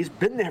rookie. He's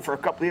been there for a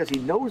couple of years. He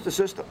knows the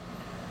system.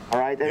 All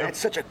right, and it's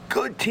such a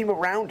good team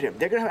around him.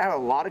 They're going to have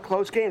a lot of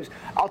close games.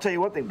 I'll tell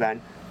you one thing,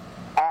 Ben.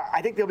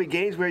 I think there'll be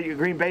games where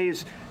Green Bay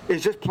is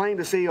just playing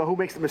to see who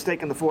makes the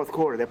mistake in the fourth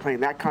quarter. They're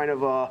playing that kind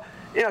of,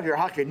 if you're a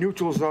hockey,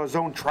 neutral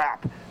zone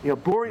trap.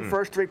 Boring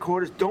first 3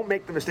 quarters. Don't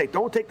make the mistake.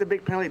 Don't take the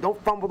big penalty. Don't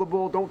fumble the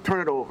ball. Don't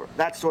turn it over.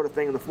 That sort of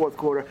thing in the fourth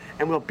quarter,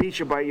 and we'll beat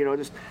you by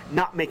just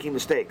not making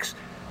mistakes.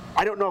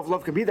 I don't know if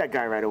Love can be that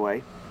guy right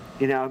away.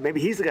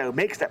 Maybe he's the guy who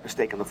makes that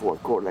mistake in the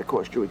fourth quarter that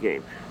cost you a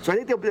game. So I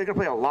think they're going to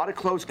play a lot of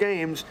close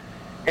games,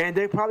 and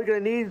they're probably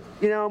going to need,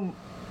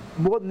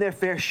 more than their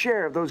fair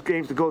share of those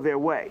games to go their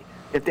way.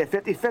 If they're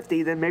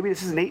 50-50, then maybe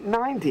this is an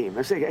 8-9 team.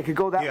 I say it could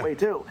go that way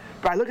too.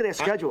 But I look at their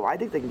schedule. I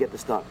think they can get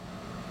this done.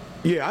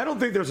 Yeah, I don't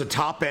think there's a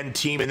top-end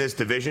team in this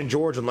division,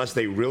 George, unless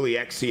they really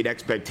exceed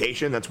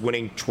expectation. That's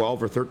winning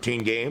 12 or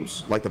 13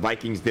 games like the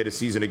Vikings did a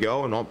season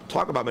ago, and I'll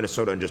talk about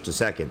Minnesota in just a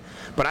second.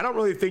 But I don't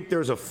really think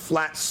there's a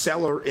flat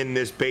cellar in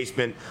this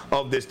basement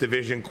of this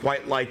division,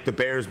 quite like the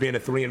Bears being a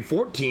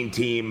 3-14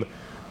 team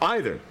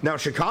either. Now,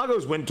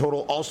 Chicago's win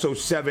total also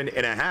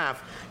 7.5,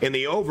 and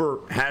the over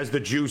has the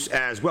juice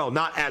as well.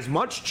 Not as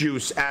much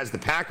juice as the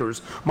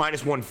Packers,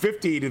 minus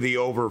 150 to the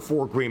over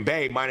for Green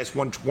Bay, minus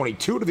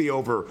 122 to the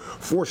over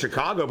for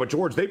Chicago. But,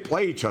 George, they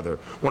play each other.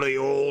 One of the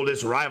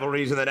oldest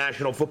rivalries in the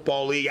National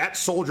Football League at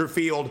Soldier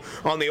Field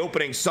on the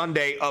opening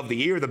Sunday of the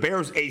year. The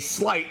Bears a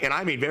slight, and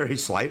I mean very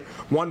slight,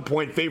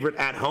 1-point favorite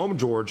at home,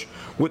 George,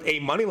 with a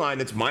money line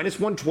that's minus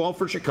 112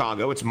 for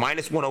Chicago. It's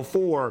minus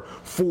 104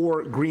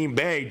 for Green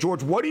Bay.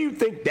 George, what do you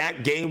think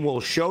that game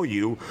will show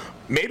you,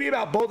 maybe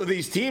about both of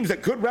these teams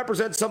that could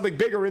represent something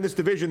bigger in this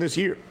division this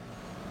year?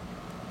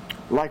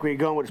 Like where you're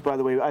going with this, by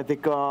the way, I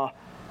think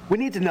we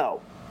need to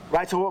know,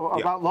 right? So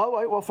about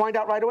Lowe, we'll find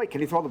out right away.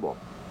 Can he throw the ball?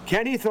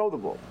 Can he throw the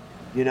ball?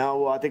 You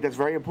know, I think that's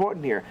very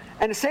important here.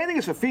 And the same thing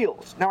is for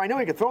Fields. Now, I know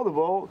he can throw the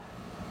ball.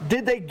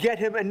 Did they get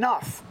him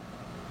enough?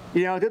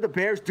 You know, did the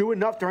Bears do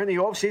enough during the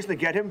offseason to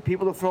get him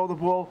people to throw the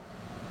ball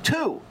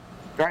to?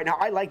 Right now,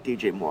 I like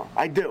DJ Moore.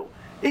 I do.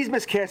 He's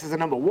miscast as a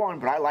number one,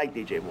 but I like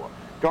DJ Moore.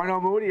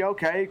 Darnell Mooney,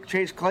 okay.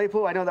 Chase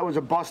Claypool, I know that was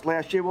a bust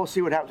last year. We'll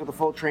see what happens with the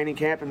full training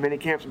camp and mini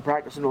camps and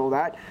practice and all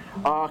that.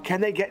 Can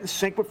they get in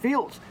sync with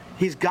Fields?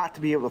 He's got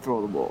to be able to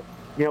throw the ball.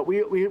 You know,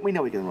 we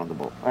know he can run the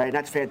ball. All right,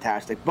 that's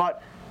fantastic.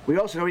 But we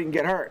also know he can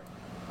get hurt,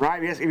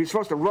 right? If he's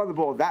supposed to run the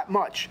ball that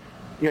much,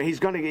 you know,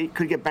 he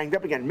could get banged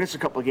up again, miss a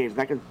couple of games, and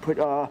that could put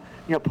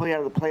pull you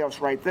out of the playoffs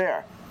right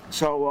there.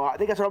 So I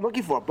think that's what I'm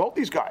looking for. Both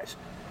these guys.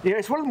 You know,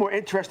 it's one of the more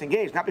interesting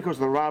games, not because of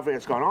the rivalry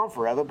that's gone on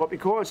forever, but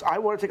because I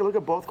want to take a look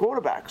at both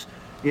quarterbacks.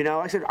 You know,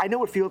 I said, I know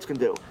what Fields can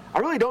do. I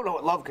really don't know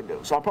what Love can do,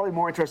 so I'm probably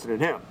more interested in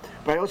him.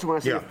 But I also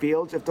want to see if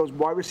Fields, if those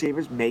wide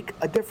receivers make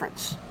a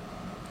difference.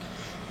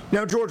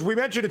 Now, George, we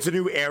mentioned it's a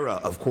new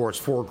era, of course,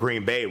 for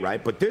Green Bay,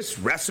 right? But this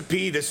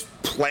recipe, this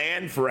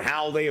plan for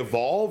how they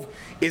evolve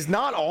is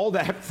not all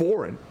that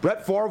foreign.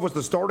 Brett Favre was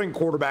the starting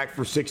quarterback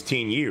for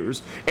 16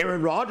 years.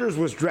 Aaron Rodgers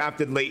was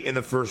drafted late in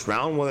the first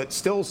round when it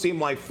still seemed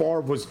like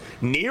Favre was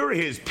near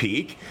his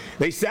peak.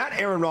 They sat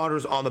Aaron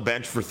Rodgers on the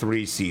bench for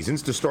 3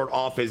 seasons to start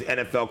off his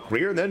NFL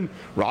career. And then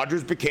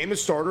Rodgers became a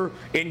starter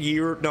in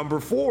year number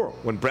 4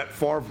 when Brett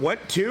Favre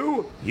went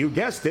to, you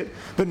guessed it,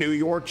 the New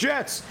York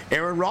Jets.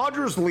 Aaron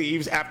Rodgers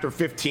leaves after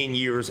 15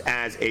 years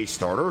as a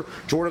starter.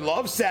 Jordan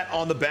Love sat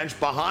on the bench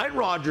behind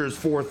Rodgers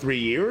for 3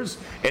 years,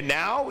 and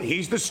now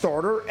he's the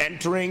starter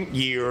entering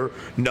year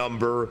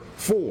number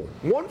 4.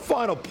 One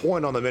final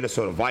point on the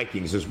Minnesota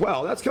Vikings as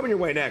well. That's coming your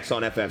way next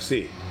on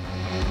FFC.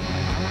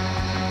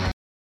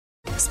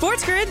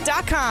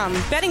 SportsGrid.com.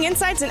 Betting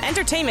insights and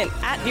entertainment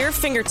at your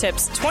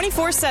fingertips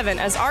 24/7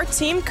 as our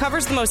team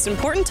covers the most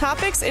important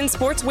topics in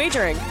sports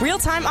wagering.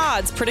 Real-time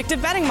odds,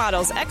 predictive betting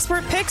models,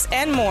 expert picks,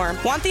 and more.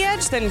 Want the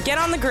edge? Then get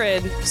on the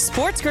grid.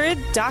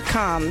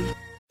 SportsGrid.com.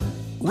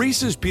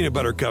 Reese's peanut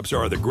butter cups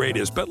are the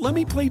greatest, but let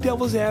me play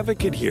devil's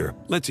advocate here.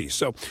 Let's see.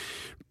 So,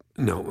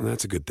 no,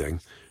 that's a good thing.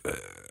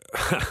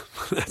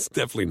 That's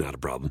definitely not a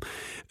problem.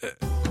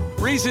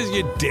 Reese's,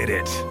 you did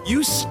it.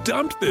 You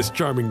stumped this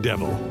charming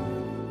devil.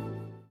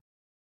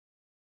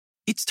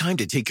 It's time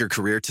to take your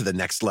career to the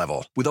next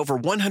level. With over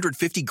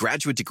 150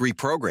 graduate degree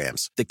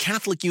programs, the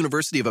Catholic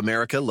University of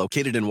America,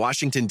 located in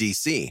Washington,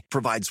 D.C.,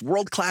 provides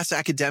world-class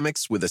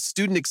academics with a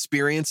student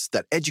experience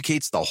that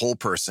educates the whole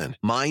person,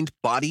 mind,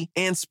 body,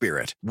 and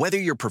spirit. Whether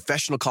your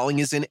professional calling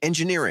is in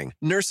engineering,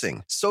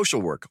 nursing,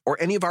 social work, or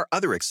any of our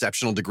other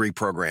exceptional degree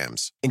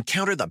programs,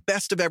 encounter the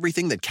best of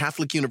everything that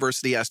Catholic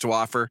University has to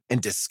offer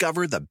and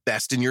discover the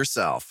best in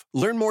yourself.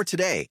 Learn more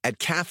today at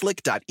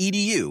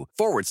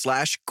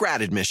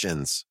catholic.edu/grad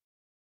admissions.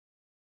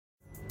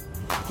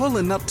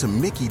 Pulling up to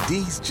Mickey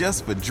D's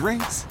just for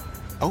drinks?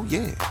 Oh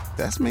yeah,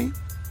 that's me.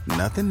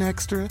 Nothing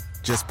extra,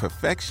 just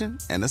perfection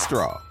and a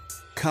straw.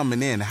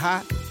 Coming in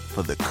hot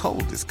for the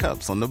coldest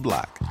cups on the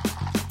block.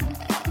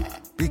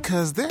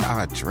 Because there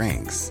are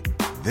drinks.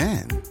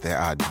 Then there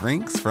are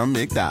drinks from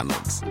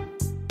McDonald's.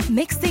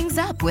 Mix things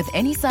up with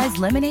any size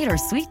lemonade or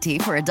sweet tea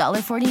for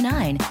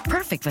 $1.49.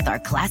 Perfect with our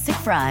classic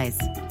fries.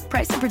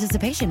 Price and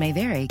participation may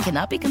vary.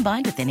 Cannot be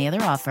combined with any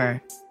other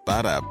offer.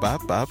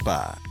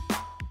 Ba-da-ba-ba-ba.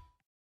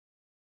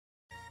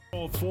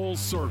 Full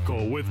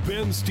Circle with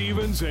Ben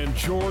Stevens and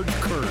George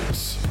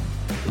Kurtz.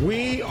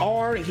 We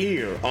are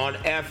here on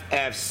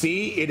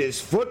FFC. It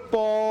is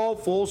Football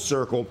Full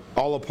Circle,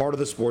 all a part of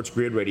the Sports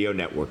Grid Radio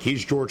Network.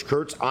 He's George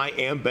Kurtz. I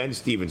am Ben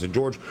Stevens. And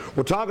George,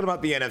 we're talking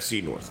about the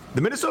NFC North.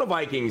 The Minnesota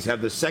Vikings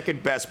have the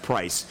second best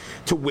price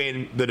to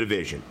win the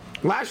division.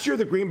 Last year,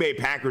 the Green Bay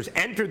Packers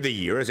entered the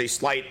year as a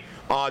slight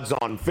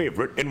odds-on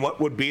favorite in what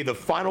would be the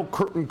final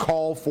curtain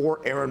call for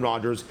Aaron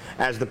Rodgers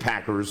as the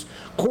Packers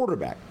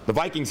quarterback. The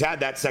Vikings had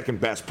that second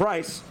best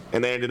price,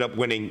 and they ended up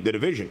winning the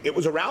division. It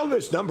was around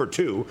this number,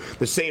 too,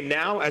 the same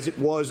now as it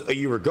was a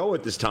year ago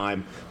at this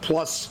time,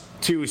 plus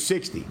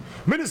 260.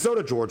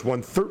 Minnesota, George,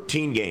 won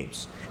 13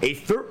 games. A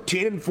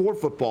 13-4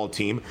 football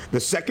team, the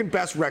second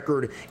best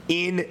record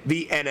in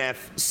the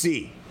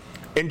NFC.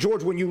 And,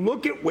 George, when you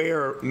look at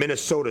where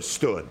Minnesota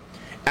stood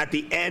at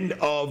the end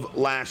of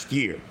last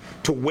year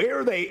to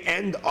where they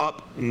end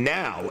up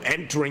now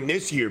entering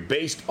this year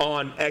based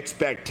on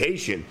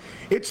expectation,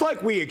 it's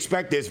like we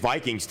expect this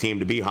Vikings team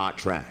to be hot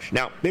trash.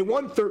 Now, they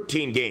won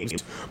 13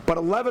 games, but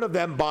 11 of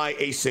them by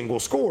a single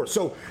score.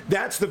 So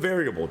that's the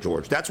variable,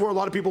 George. That's where a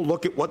lot of people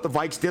look at what the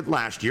Vikes did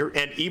last year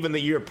and even the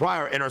year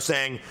prior and are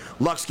saying,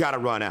 luck's got to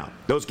run out.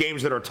 Those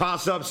games that are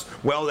toss-ups,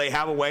 well, they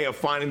have a way of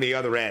finding the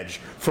other edge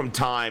from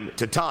time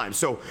to time.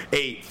 So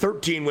a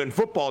 13-win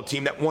football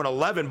team that won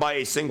 11 by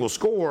a single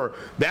score,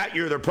 that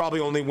year they're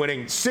probably only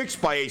winning 6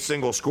 by a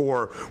single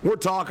score. We're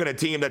talking a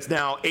team that's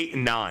now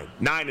 8-9,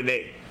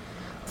 9-8.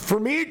 For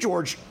me,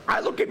 George, I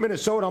look at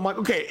Minnesota, I'm like,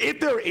 okay,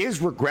 if there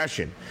is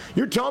regression,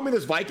 you're telling me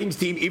this Vikings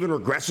team even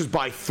regresses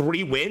by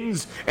 3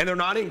 wins and they're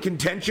not in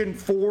contention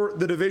for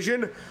the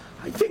division?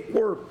 I think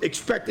we're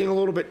expecting a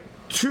little bit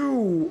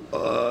too,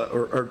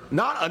 or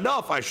not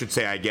enough, I should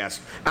say, I guess,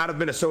 out of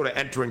Minnesota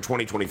entering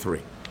 2023.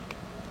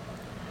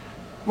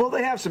 Well,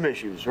 they have some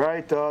issues,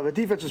 right? The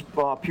defense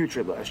was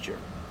putrid last year.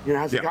 You know,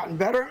 has it gotten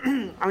better?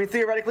 I mean,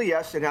 theoretically,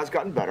 yes, it has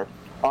gotten better.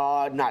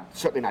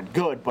 Certainly not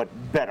good, but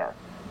better.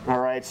 All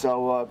right,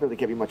 so it really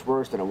can't be much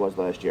worse than it was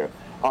last year.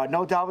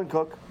 No Dalvin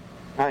Cook.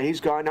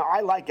 He's gone. Now,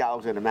 I like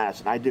Alexander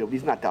Madison. I do. But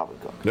he's not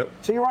Dalvin Cook. Yep.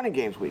 So your running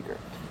game's weaker.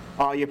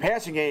 Your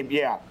passing game,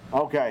 yeah,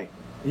 okay.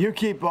 You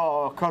keep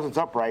Cousins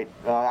upright,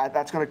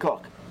 that's going to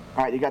cook.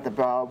 All right, you got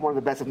one of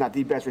the best, if not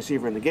the best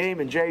receiver in the game,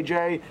 and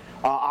J.J.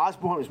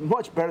 Osborne was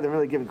much better than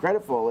really given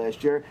credit for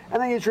last year.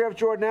 And then you draft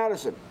Jordan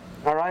Addison.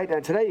 All right,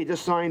 and today you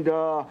just signed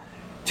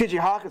T.J.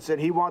 Hawkinson.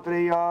 He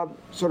wanted a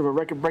sort of a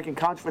record-breaking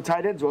contract for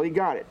tight ends. Well, he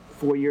got it.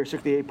 4 years,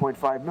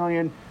 $68.5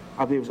 million.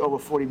 I believe it was over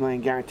 $40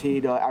 million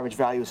guaranteed. Average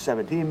value is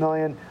 $17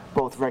 million.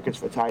 Both records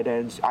for tight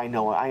ends. I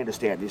know, I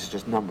understand. These are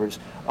just numbers.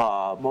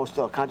 Most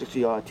contracts,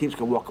 teams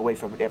can walk away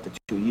from it after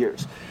 2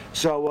 years.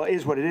 So it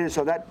is what it is.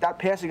 So that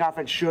passing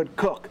offense should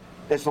cook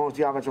as long as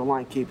the offensive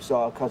line keeps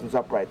Cousins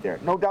up right there.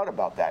 No doubt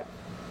about that.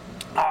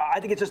 I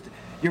think it's just,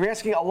 you're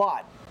asking a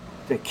lot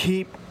to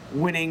keep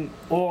winning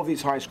all of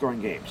these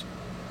high-scoring games.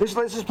 This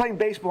is playing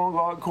baseball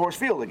on Coors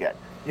Field again.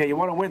 You know, you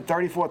want to win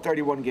 34,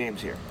 31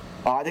 games here.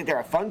 I think they're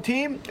a fun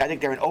team. I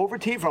think they're an over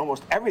team for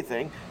almost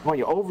everything. You want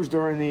your overs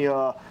during the,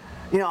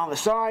 on the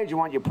sides. You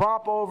want your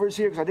prop overs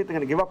here because I think they're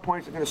going to give up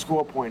points. They're going to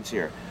score points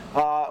here.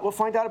 We'll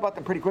find out about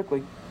them pretty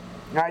quickly.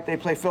 All right, they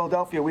play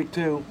Philadelphia week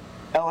 2,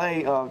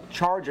 L.A.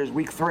 Chargers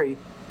week 3,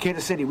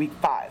 Kansas City week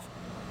 5.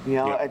 You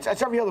know, it's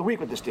every other week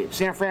with this team.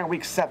 San Fran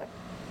week 7.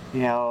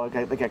 You know,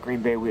 they got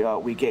Green Bay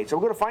week 8. So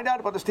we're going to find out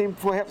about this team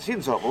before half the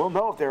season's over. We'll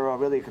know if they're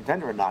really a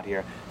contender or not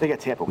here. They get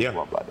Tampa week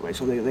 1, by the way.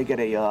 So they get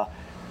a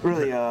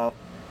really,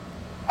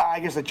 I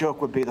guess the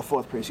joke would be the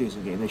 4th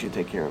preseason game. They should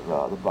take care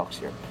of the Bucs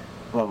here.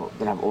 Well,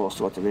 they have all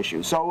sorts of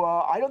issues. So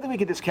I don't think we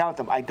can discount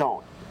them. I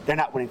don't. They're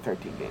not winning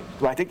 13 games.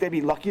 Do I think they'd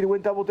be lucky to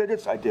win double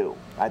digits? I do.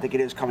 I think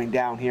it is coming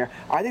down here.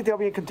 I think they'll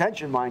be in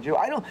contention, mind you.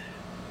 I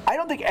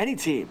don't think any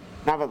team,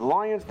 not the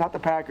Lions, not the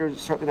Packers,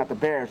 certainly not the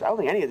Bears, I don't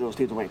think any of those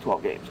teams are winning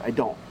 12 games. I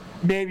don't.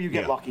 Maybe you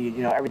get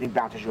lucky, everything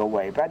bounces your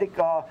way. But I think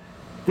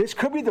this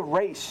could be the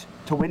race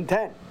to win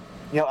 10.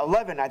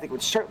 11, I think,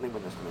 would certainly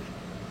win this division.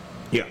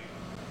 Yeah.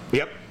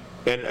 Yep.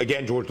 And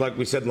again, George, like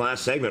we said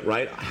last segment,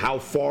 right? How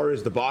far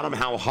is the bottom?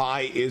 How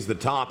high is the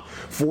top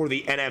for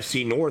the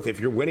NFC North? If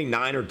you're winning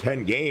 9 or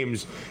 10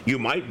 games, you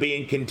might be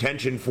in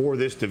contention for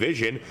this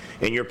division,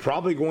 and you're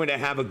probably going to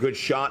have a good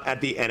shot at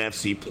the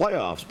NFC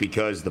playoffs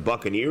because the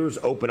Buccaneers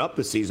open up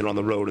the season on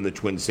the road in the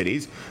Twin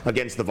Cities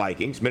against the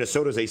Vikings.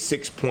 Minnesota's a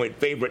 6-point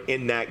favorite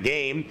in that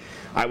game.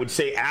 I would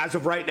say as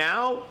of right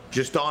now,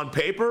 just on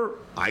paper,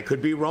 I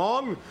could be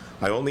wrong.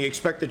 I only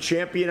expect the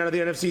champion out of the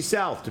NFC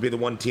South to be the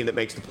one team that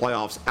makes the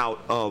playoffs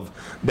out of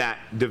that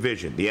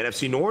division. The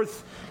NFC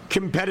North,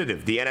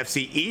 competitive. The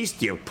NFC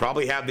East, you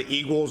probably have the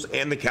Eagles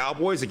and the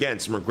Cowboys. Again,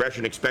 some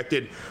regression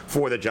expected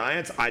for the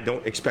Giants. I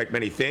don't expect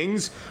many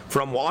things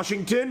from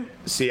Washington.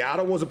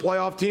 Seattle was a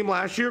playoff team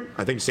last year.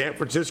 I think San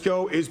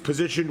Francisco is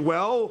positioned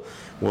well.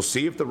 We'll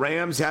see if the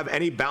Rams have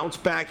any bounce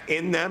back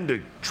in them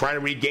to try to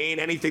regain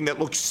anything that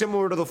looks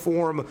similar to the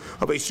form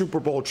of a Super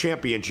Bowl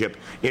championship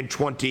in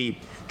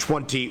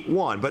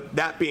 2021. But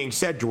that being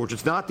said, George,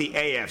 it's not the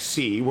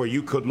AFC where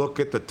you could look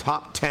at the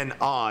top 10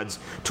 odds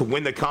to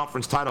win the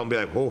conference title and be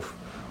like, oof,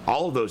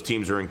 all of those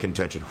teams are in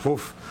contention.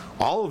 Oof,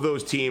 all of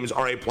those teams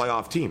are a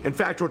playoff team. In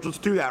fact, George, let's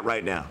do that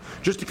right now,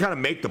 just to kind of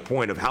make the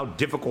point of how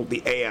difficult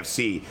the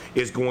AFC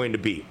is going to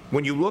be.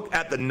 When you look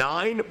at the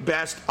 9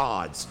 best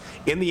odds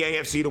in the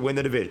AFC to win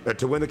the division,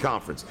 to win the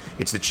conference,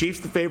 it's the Chiefs,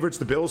 the favorites,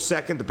 the Bills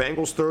 2nd, the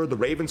Bengals 3rd, the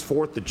Ravens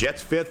 4th, the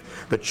Jets 5th,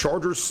 the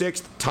Chargers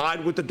 6th,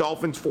 tied with the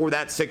Dolphins for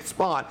that 6th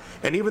spot,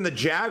 and even the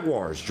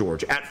Jaguars,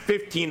 George, at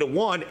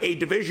 15-1, a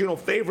divisional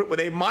favorite with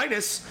a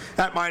minus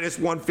at minus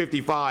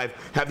 155,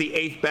 have the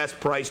 8th best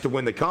price price to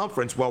win the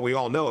conference. Well, we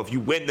all know if you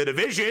win the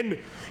division,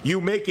 you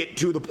make it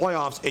to the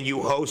playoffs and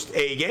you host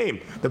a game.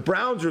 The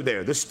Browns are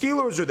there. The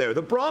Steelers are there.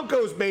 The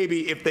Broncos,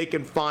 maybe, if they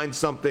can find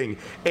something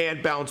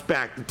and bounce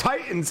back. The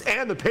Titans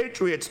and the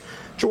Patriots.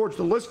 George,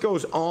 the list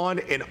goes on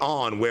and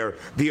on, where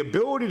the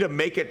ability to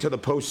make it to the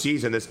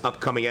postseason this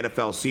upcoming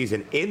NFL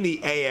season in the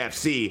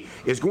AFC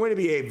is going to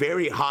be a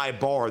very high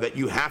bar that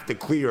you have to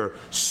clear.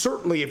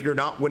 Certainly, if you're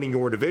not winning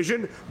your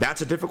division,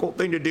 that's a difficult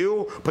thing to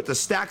do, but to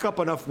stack up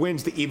enough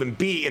wins to even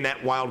be in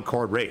that wild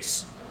card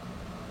race.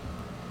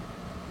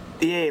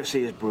 The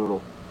AFC is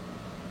brutal.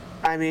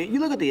 I mean, you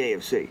look at the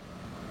AFC.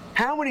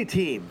 How many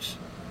teams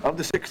of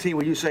the 16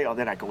 would you say, oh,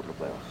 they're not going to the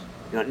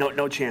playoffs?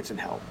 No chance in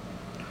hell.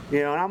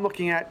 And I'm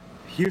looking at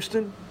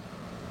Houston,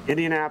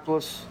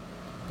 Indianapolis,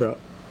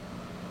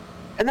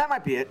 and that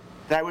might be it.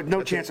 That would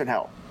no chance in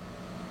hell.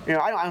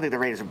 I don't think the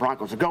Raiders and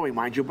Broncos are going,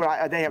 mind you,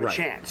 but they have a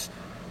chance.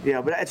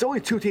 But it's only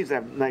two teams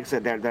that have, like I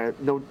said,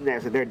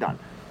 they're done.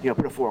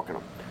 Put a fork in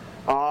them.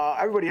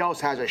 Everybody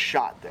else has a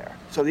shot there.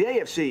 So the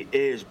AFC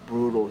is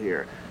brutal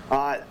here.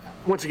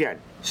 Once again,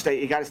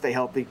 you got to stay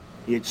healthy.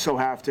 You so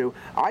have to.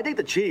 I think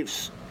the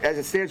Chiefs, as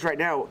it stands right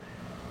now,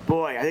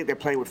 boy, I think they're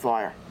playing with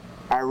fire.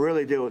 I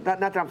really do. Not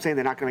that I'm saying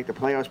they're not going to make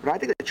the playoffs, but I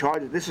think the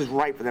Chargers, this is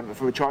right for them,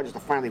 for the Chargers to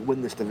finally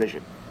win this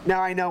division.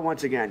 Now, I know,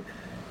 once again,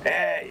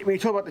 when you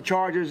talk about the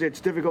Chargers, it's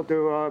difficult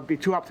to be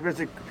too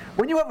optimistic.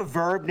 When you have a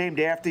verb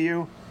named after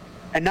you,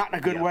 and not in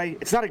a good way,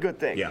 it's not a good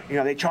thing.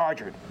 They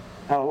chargered.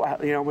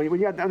 When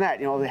you have done that,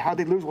 how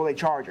they lose? Well, they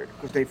chargered,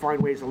 because they find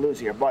ways to lose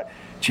here. But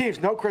Chiefs,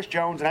 no Chris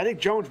Jones, and I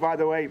think Jones, by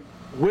the way,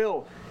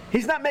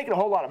 he's not making a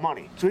whole lot of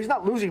money, so he's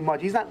not losing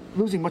much. He's not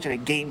losing much in a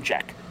game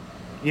check.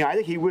 I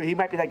think he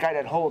might be that guy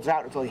that holds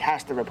out until he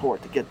has to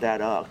report to get that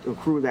to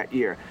accrue that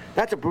year.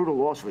 That's a brutal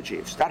loss for the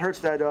Chiefs. That hurts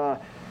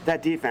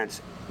that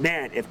defense.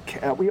 Man, if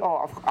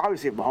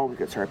obviously if Mahomes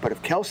gets hurt, but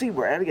if Kelsey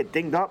were ever to get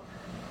dinged up,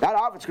 that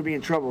offense could be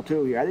in trouble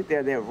too here. I think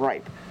they're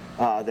ripe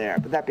there.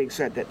 But that being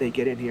said, that they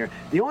get in here.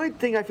 The only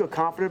thing I feel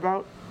confident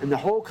about in the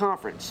whole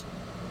conference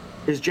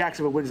is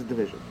Jacksonville wins the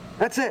division.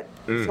 That's it.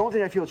 It's the only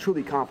thing I feel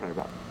truly confident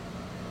about.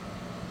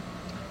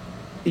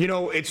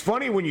 It's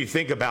funny when you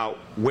think about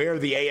where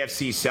the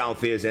AFC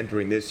South is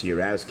entering this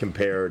year as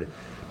compared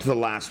to the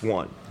last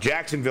one.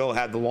 Jacksonville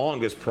had the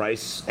longest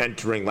price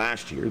entering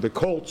last year. The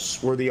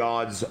Colts were the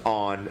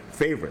odds-on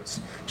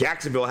favorites.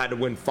 Jacksonville had to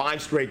win 5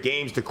 straight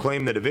games to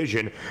claim the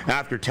division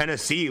after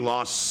Tennessee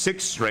lost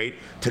 6 straight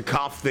to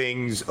cough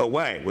things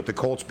away, with the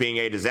Colts being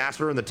a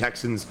disaster and the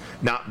Texans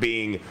not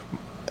being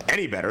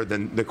any better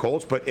than the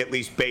Colts, but at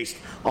least based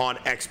on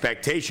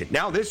expectation.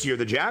 Now this year,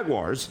 the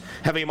Jaguars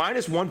have a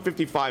minus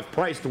 155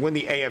 price to win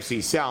the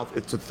AFC South.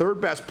 It's the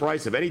third best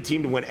price of any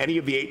team to win any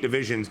of the 8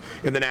 divisions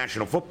in the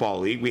National Football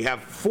League. We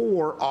have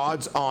 4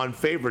 odds-on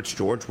favorites,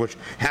 George, which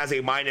has a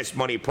minus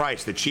money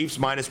price. The Chiefs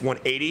minus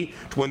 180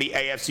 to win the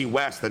AFC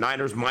West. The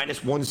Niners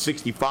minus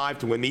 165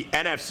 to win the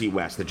NFC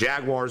West. The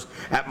Jaguars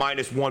at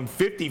minus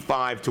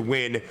 155 to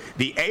win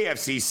the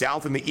AFC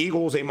South, and the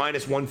Eagles a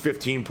minus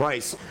 115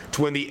 price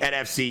to win the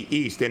NFC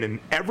East. And in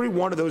every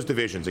one of those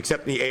divisions,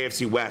 except the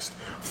AFC West,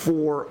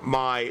 for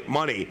my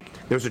money,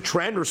 there's a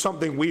trend or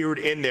something weird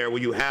in there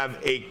where you have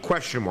a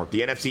question mark.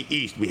 The NFC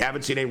East, we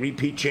haven't seen a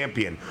repeat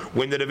champion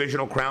win the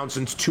divisional crown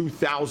since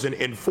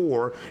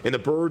 2004, and the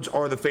Birds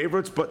are the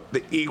favorites, but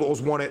the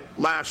Eagles won it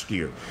last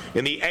year.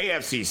 In the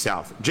AFC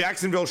South,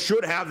 Jacksonville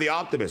should have the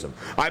optimism.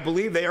 I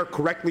believe they are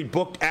correctly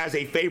booked as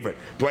a favorite.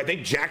 Do I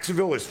think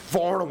Jacksonville is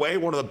far and away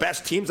one of the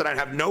best teams that I'd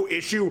have no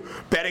issue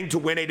betting to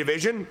win a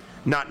division?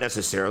 Not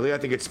necessarily. I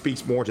think it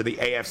speaks more to the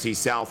AFC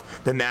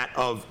South than that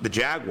of the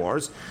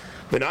Jaguars.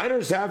 The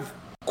Niners have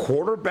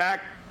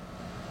quarterback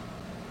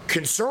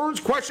concerns,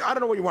 question, I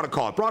don't know what you want to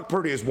call it. Brock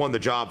Purdy has won the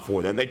job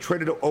for them. They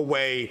traded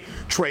away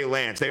Trey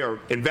Lance. They are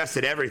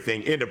invested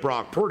everything into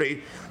Brock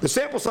Purdy. The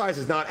sample size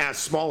is not as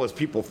small as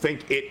people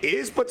think it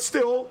is, but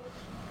still,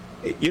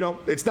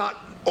 it's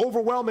not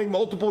overwhelming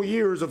multiple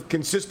years of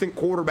consistent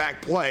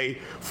quarterback play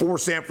for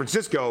San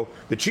Francisco.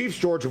 The Chiefs,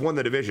 George, have won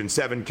the division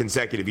 7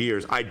 consecutive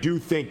years. I do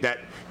think that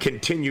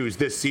continues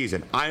this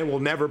season. I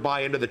will never buy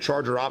into the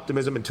Charger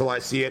optimism until I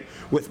see it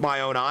with my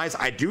own eyes.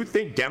 I do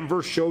think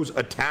Denver shows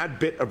a tad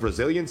bit of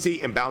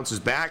resiliency and bounces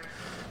back.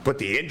 But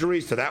the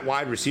injuries to that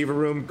wide receiver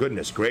room,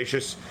 goodness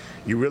gracious,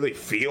 you really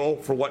feel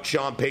for what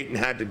Sean Payton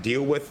had to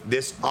deal with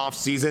this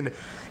offseason.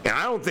 And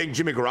I don't think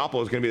Jimmy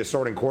Garoppolo is going to be the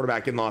starting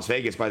quarterback in Las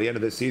Vegas by the end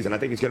of this season. I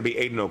think it's going to be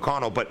Aiden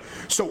O'Connell. But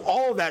so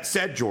all of that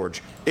said,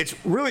 George, it's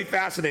really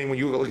fascinating when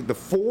you look at the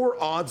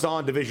 4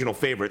 odds-on divisional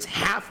favorites,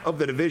 half of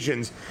the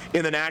divisions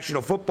in the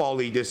National Football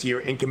League this year,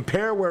 and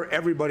compare where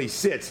everybody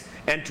sits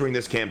entering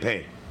this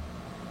campaign.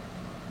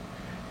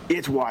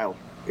 It's wild.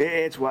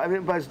 It's wild. I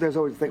mean, but there's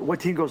always the thing, what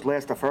team goes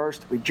last to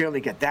first? We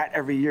generally get that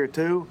every year,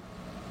 too.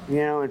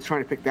 And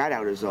trying to pick that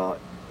out is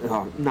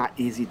not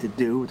easy to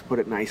do, to put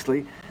it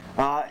nicely.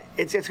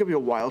 It's going to be a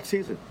wild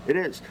season. It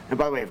is. And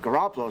by the way, if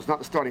Garoppolo is not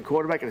the starting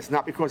quarterback and it's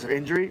not because of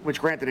injury, which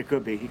granted it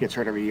could be, he gets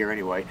hurt every year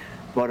anyway.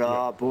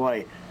 But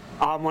boy,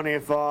 I'm wondering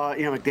if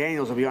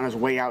McDaniels will be on his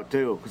way out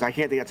too, because I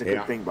can't think that's a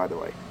good thing, by the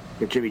way,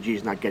 if Jimmy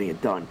G's not getting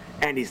it done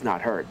and he's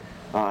not hurt.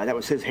 That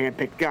was his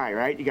hand-picked guy,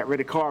 right? You got rid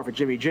of Carr for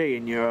Jimmy G,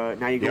 and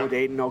now you go with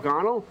Aiden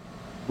O'Connell?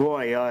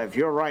 Boy, if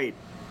you're right,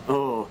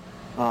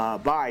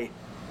 bye.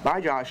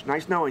 Bye, Josh.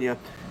 Nice knowing you.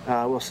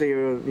 We'll see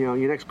you,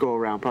 your next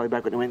go-around, probably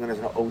back with New England as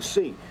an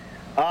OC.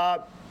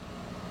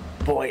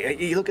 Boy,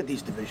 you look at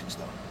these divisions,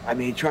 though. I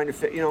mean, trying to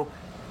figure out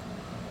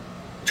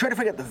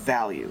the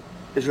value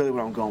is really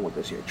what I'm going with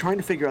this here. Trying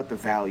to figure out the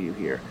value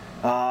here.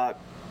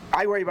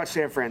 I worry about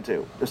San Fran,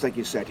 too, just like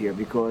you said here,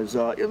 because,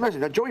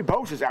 listen, Joey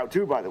Bosa's out,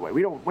 too, by the way.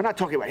 We're not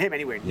talking about him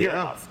anywhere near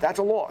enough. That's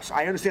a loss.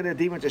 I understand that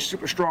the defense is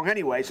super strong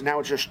anyway, so now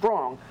it's just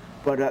strong,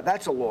 but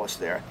that's a loss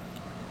there.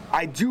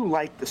 I do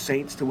like the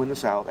Saints to win the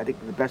South. I think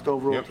they're the best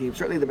overall team,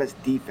 certainly the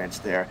best defense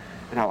there,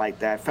 and I like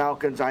that.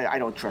 Falcons, I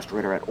don't trust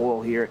Ritter at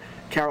all here.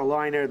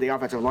 Carolina, the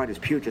offensive line is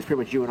huge. It's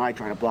pretty much you and I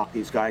trying to block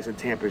these guys, and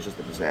Tampa is just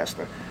a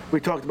disaster. We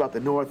talked about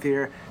the North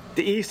here.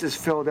 The East is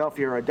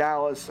Philadelphia or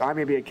Dallas. I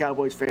may be a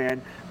Cowboys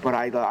fan, but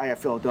I have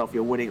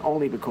Philadelphia winning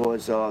only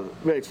because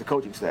really it's the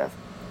coaching staff.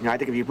 I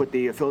think if you put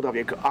the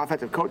Philadelphia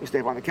offensive coaching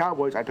staff on the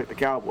Cowboys, I'd pick the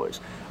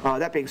Cowboys.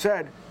 That being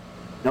said,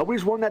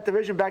 nobody's won that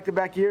division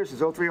back-to-back years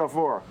since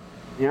 03-04.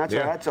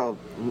 That's a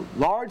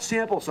large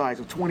sample size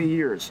of 20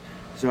 years.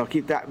 So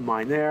keep that in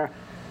mind there.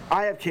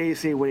 I have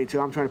KC winning, too.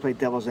 I'm trying to play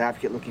devil's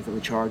advocate looking for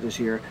the Chargers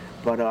here.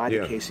 But I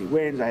think KC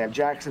wins. I have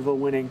Jacksonville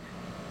winning.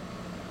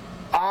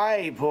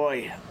 I'm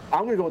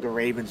going to go with the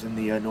Ravens in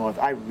the North.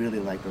 I really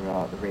like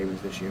the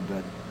Ravens this year,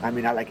 but I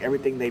like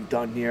everything they've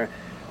done here.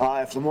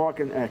 If Lamar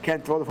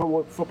can throw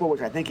the football,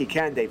 which I think he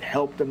can, they've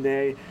helped him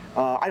there.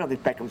 I don't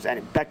think Beckham's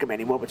Beckham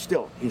anymore, but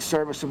still, he's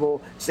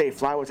serviceable. Say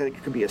Flowers, I think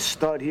it could be a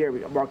stud here.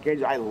 Mark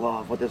Andrews, I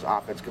love what this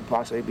offense can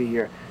possibly be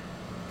here.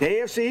 The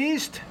AFC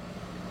East,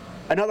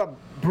 another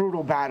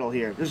brutal battle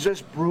here. This is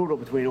just brutal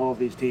between all of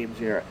these teams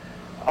here.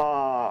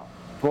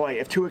 Boy,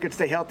 if Tua can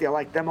stay healthy, I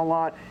like them a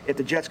lot. If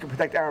the Jets can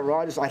protect Aaron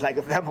Rodgers, I like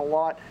them a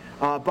lot.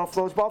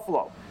 Buffalo's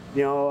Buffalo.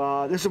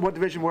 This is one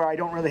division where I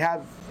don't really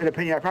have an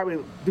opinion. I probably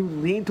do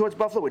lean towards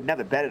Buffalo. Would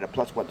never bet it at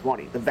plus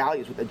 120. The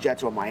value's with the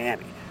Jets or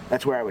Miami.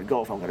 That's where I would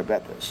go if I'm going to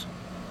bet this.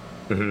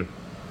 Mm-hmm.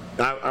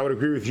 I would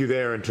agree with you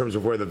there in terms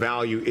of where the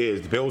value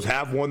is. The Bills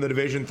have won the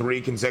division 3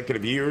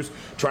 consecutive years,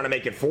 trying to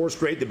make it 4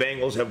 straight. The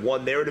Bengals have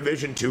won their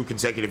division 2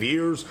 consecutive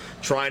years,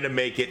 trying to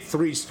make it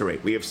 3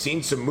 straight. We have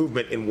seen some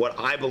movement in what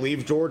I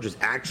believe, George, is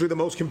actually the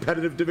most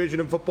competitive division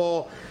in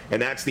football,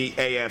 and that's the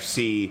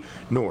AFC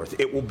North.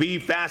 It will be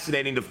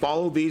fascinating to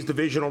follow these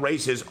divisional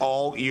races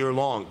all year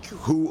long.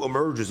 Who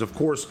emerges? Of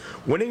course,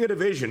 winning a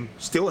division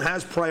still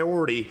has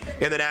priority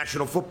in the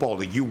National Football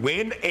League. You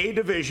win a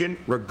division,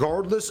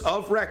 regardless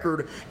of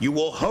record, you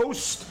will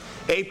host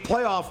a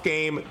playoff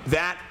game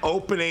that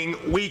opening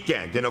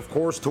weekend. And, of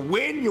course, to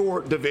win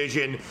your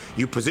division,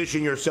 you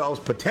position yourselves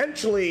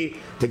potentially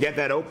to get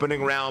that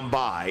opening round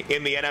bye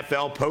in the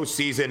NFL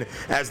postseason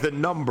as the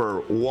number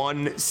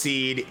 1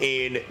 seed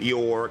in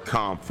your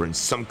conference.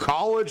 Some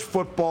college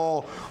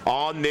football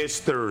on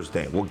this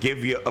Thursday. We'll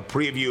give you a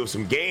preview of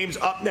some games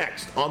up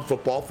next on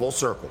Football Full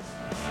Circle.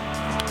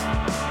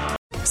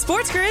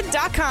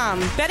 SportsGrid.com.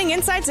 Betting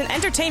insights and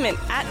entertainment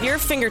at your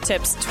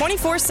fingertips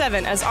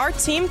 24/7 as our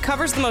team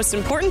covers the most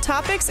important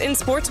topics in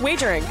sports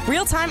wagering.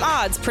 Real-time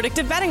odds,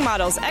 predictive betting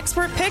models,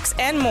 expert picks,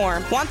 and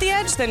more. Want the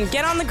edge? Then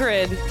get on the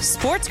grid.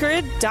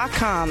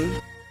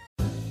 SportsGrid.com.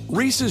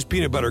 Reese's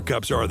Peanut Butter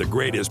Cups are the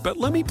greatest, but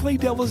let me play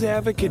devil's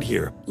advocate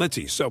here. Let's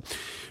see. So,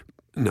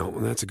 no,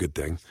 that's a good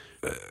thing.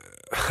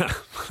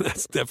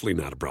 That's definitely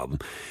not a problem.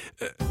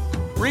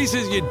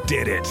 Reese's, you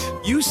did it.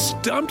 You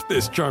stumped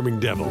this charming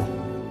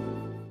devil.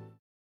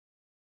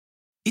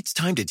 It's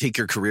time to take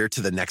your career to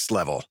the next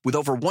level. With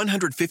over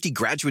 150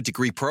 graduate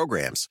degree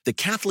programs, the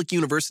Catholic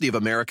University of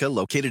America,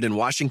 located in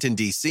Washington,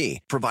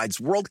 D.C., provides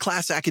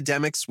world-class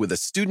academics with a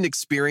student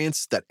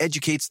experience that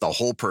educates the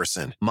whole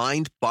person,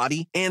 mind,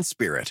 body, and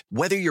spirit.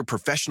 Whether your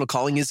professional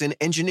calling is in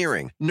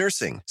engineering,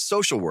 nursing,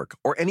 social work,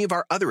 or any of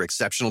our other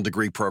exceptional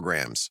degree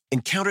programs,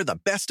 encounter the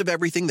best of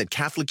everything that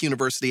Catholic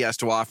University has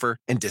to offer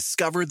and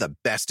discover the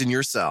best in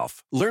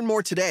yourself. Learn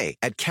more today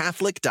at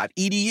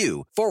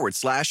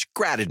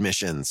catholic.edu/grad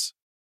admissions.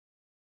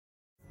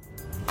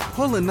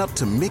 Pulling up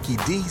to Mickey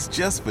D's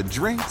just for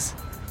drinks?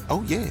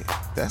 Oh yeah,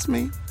 that's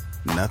me.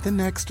 Nothing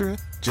extra,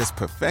 just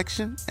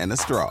perfection and a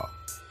straw.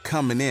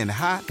 Coming in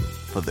hot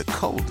for the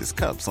coldest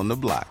cups on the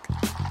block.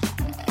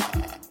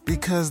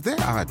 Because there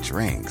are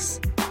drinks.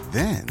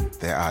 Then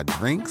there are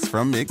drinks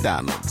from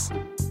McDonald's.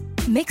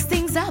 Mix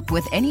things up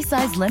with any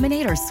size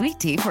lemonade or sweet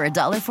tea for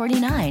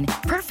 $1.49.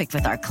 Perfect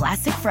with our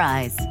classic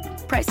fries.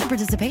 Price and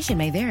participation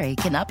may vary.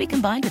 Cannot be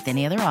combined with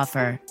any other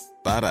offer.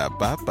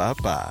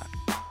 Ba-da-ba-ba-ba.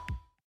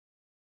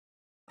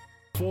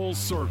 Full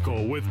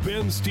Circle with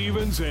Ben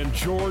Stevens and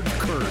George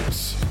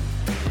Kurtz.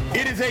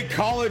 It is a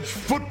college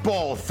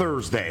football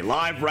Thursday,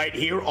 live right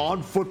here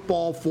on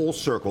Football Full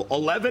Circle.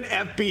 11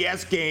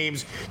 FBS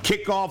games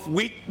kick off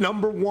week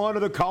number 1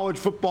 of the college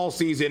football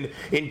season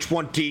in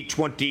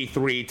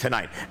 2023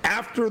 tonight.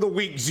 After the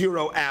week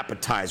 0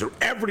 appetizer,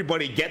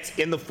 everybody gets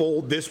in the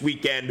fold this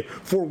weekend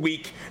for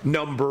week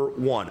number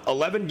 1.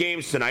 11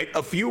 games tonight,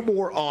 a few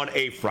more on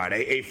a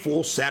Friday, a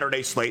full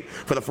Saturday slate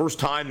for the first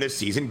time this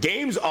season.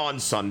 Games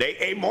on Sunday,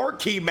 a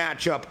marquee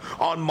matchup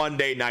on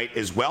Monday night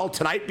as well.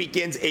 Tonight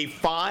begins a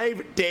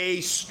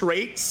 5-day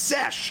straight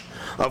sesh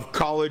of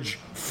college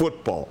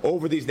football.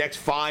 Over these next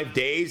 5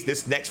 days,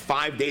 this next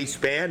 5-day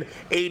span,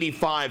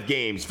 85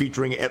 games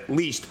featuring at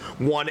least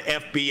one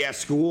FBS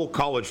school.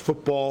 College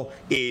football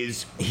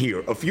is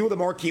here. A few of the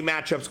marquee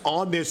matchups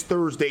on this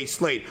Thursday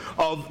slate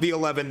of the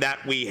 11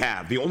 that we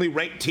have. The only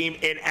ranked team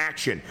in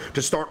action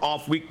to start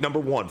off week number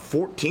 1.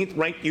 14th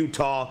ranked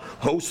Utah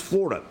hosts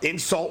Florida in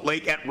Salt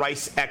Lake at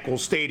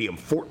Rice-Eccles Stadium.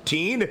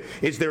 14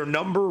 is their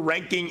number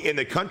ranking in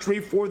the country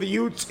for the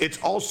Utes. It's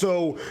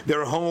also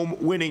their home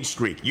winning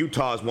streak.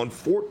 Utah has won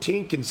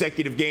 14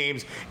 consecutive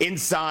games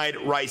inside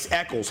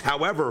Rice-Eccles.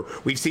 However,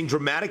 we've seen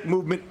dramatic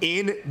movement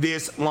in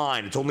this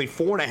line. It's only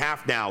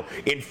 4.5 now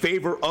in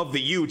favor of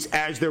the Utes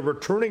as their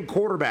returning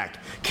quarterback,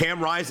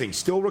 Cam Rising,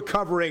 still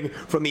recovering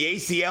from the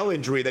ACL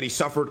injury that he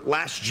suffered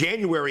last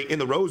January in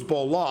the Rose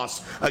Bowl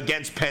loss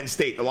against Penn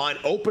State. The line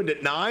opened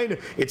at 9.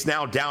 It's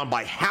now down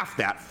by half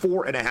that,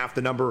 4.5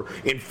 the number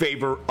in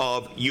favor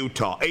of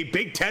Utah. A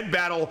Big Ten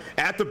battle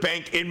at the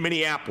bank in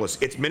Minneapolis.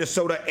 It's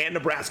Minnesota and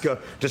Nebraska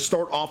to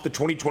start off the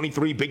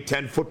 2023 Big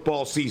Ten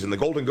football season. The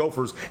Golden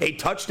Gophers, a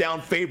touchdown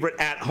favorite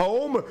at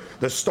home.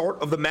 The start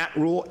of the Matt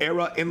Rule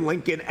era in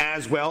Lincoln,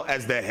 as well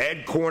as the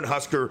head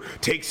Cornhusker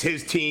takes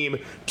his team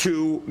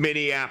to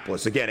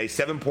Minneapolis. Again, a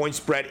 7-point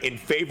spread in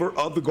favor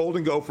of the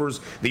Golden Gophers.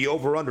 The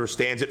over-under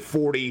stands at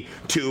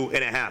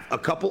 42.5. A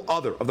couple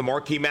other of the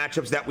marquee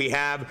matchups that we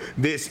have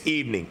this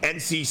evening.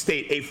 NC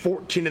State, a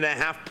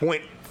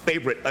 14.5-point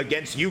favorite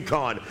against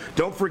UConn.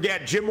 Don't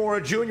forget, Jim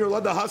Mora Jr.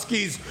 led the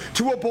Huskies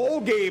to a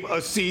bowl game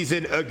a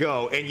season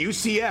ago. And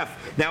UCF,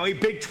 now a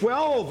Big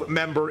 12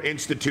 member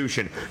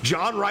institution.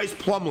 John Rice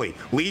Plumlee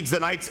leads the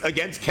Knights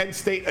against Kent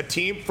State, a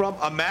team from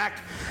a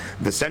MAC.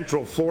 The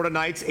Central Florida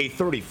Knights, a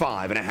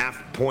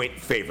 35.5-point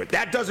favorite.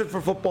 That does it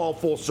for Football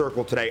Full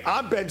Circle today.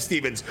 I'm Ben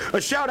Stevens.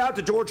 A shout out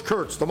to George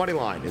Kurtz. The Money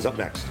Line is up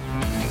next.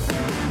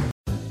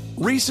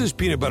 Reese's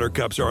Peanut Butter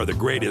Cups are the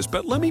greatest,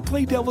 but let me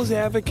play devil's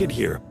advocate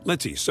here.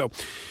 Let's see. So,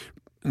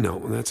 no,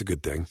 that's a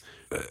good thing.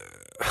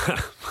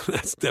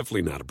 That's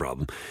definitely not a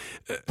problem.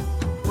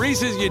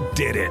 Reese's, you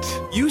did it.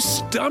 You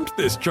stumped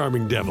this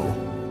charming devil.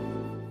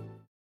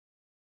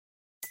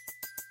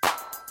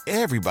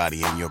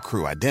 Everybody in your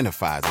crew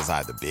identifies as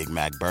either Big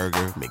Mac Burger,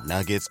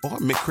 McNuggets, or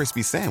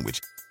McCrispy Sandwich.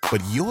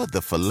 But you're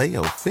the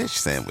Filet-O-Fish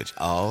Sandwich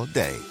all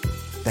day.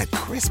 That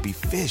crispy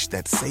fish,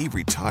 that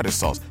savory tartar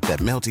sauce, that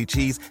melty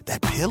cheese,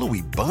 that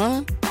pillowy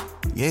bun.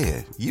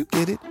 Yeah, you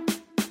get it.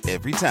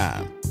 Every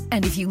time.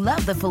 And if you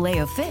love the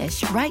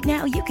Filet-O-Fish, right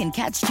now you can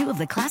catch 2 of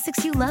the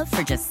classics you love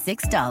for just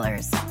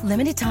 $6.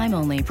 Limited time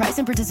only. Price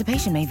and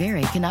participation may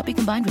vary. Cannot be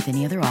combined with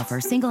any other offer.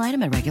 Single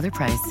item at regular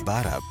price.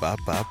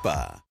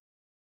 Ba-da-ba-ba-ba.